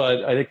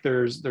 But I think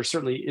there's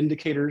certainly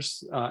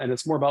indicators, and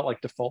it's more about like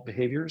default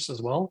behaviors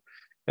as well.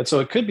 And so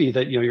it could be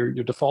that your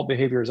default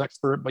behavior is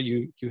expert, but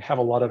you have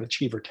a lot of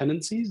achiever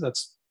tendencies.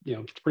 That's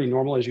pretty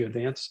normal as you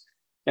advance.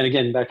 And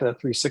again, back to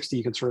that 360,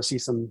 you can sort of see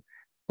some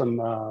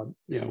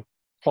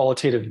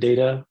qualitative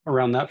data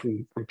around that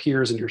from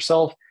peers and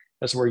yourself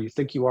as to where you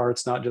think you are.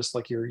 It's not just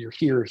like you're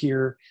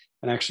here.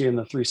 And actually in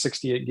the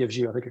 360, it gives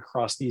you, I think,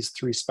 across these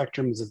three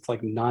spectrums, it's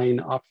like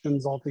 9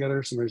 options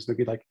altogether. So there's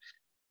maybe like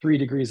 3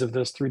 degrees of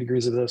this, 3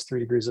 degrees of this, 3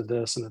 degrees of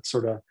this, and it's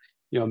sort of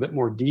a bit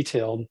more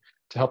detailed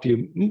to help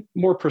you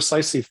more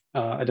precisely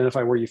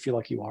identify where you feel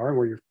like you are,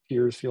 where your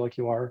peers feel like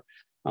you are,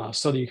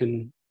 so that you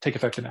can take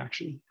effective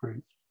action,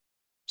 right?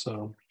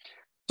 So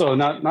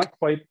not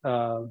quite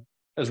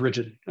as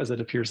rigid as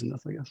it appears in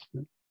this, I guess.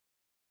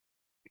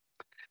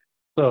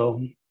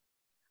 So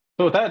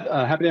with that,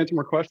 happy to answer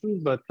more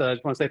questions, but I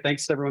just want to say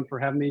thanks to everyone for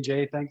having me.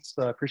 Jay, thanks.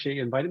 Appreciate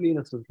you inviting me.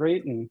 This was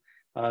great, and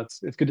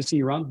it's good to see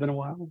you, Ron. It's been a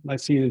while.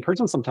 Nice to see you in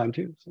person sometime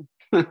too. So.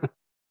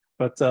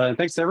 But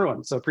thanks to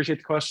everyone. So appreciate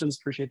the questions,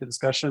 appreciate the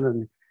discussion,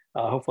 and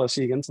hopefully I'll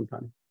see you again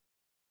sometime.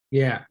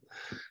 Yeah.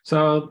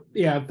 So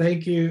yeah,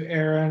 thank you,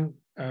 Aaron.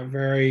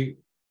 Very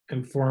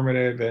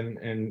informative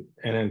and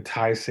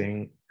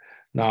enticing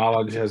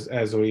knowledge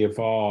as we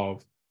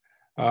evolve.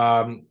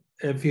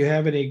 If you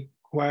have any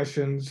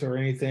questions or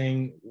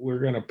anything, we're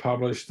going to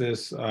publish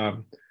this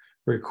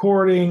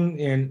recording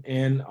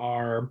in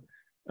our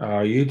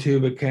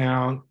YouTube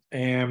account.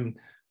 And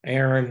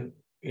Aaron,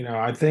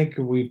 I think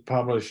we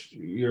published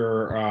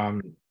your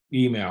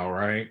email,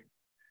 right?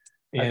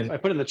 And I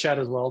put it in the chat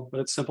as well, but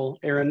it's simple,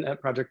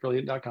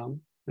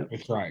 aaron@projectbrilliant.com. Yep.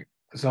 That's right.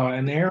 So,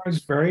 and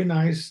Aaron's very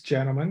nice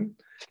gentleman.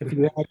 If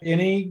you have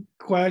any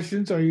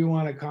questions or you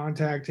want to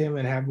contact him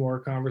and have more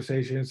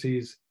conversations,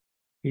 he's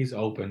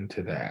open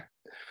to that.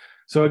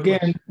 So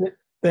again,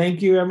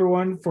 thank you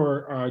everyone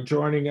for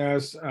joining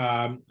us.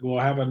 We'll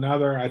have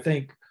another, I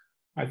think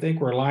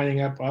we're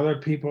lining up other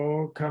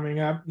people coming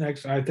up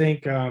next. I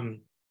think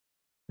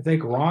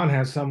Ron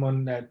has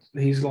someone that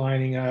he's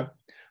lining up.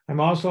 I'm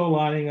also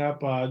lining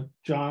up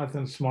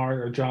John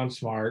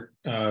Smart,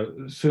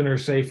 Sooner,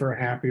 Safer,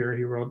 Happier.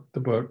 He wrote the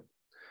book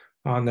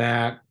on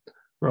that.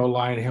 We'll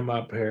line him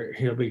up here.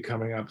 He'll be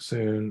coming up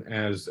soon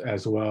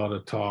as well to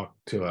talk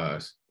to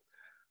us.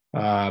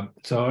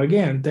 So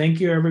again, thank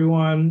you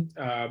everyone.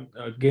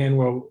 Again,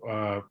 we'll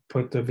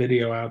put the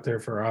video out there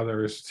for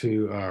others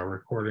to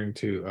recording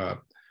to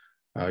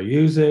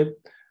use it.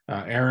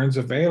 Aaron's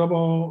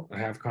available.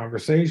 Have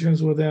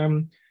conversations with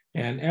him,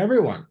 and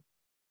everyone.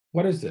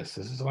 What is this?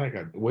 This is like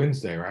a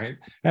Wednesday, right?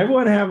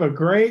 Everyone have a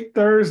great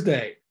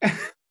Thursday.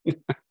 All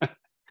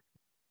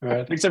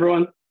right. Thanks,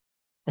 everyone.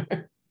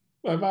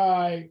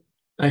 Bye-bye.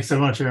 Thanks so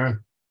much,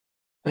 Aaron.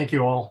 Thank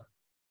you all.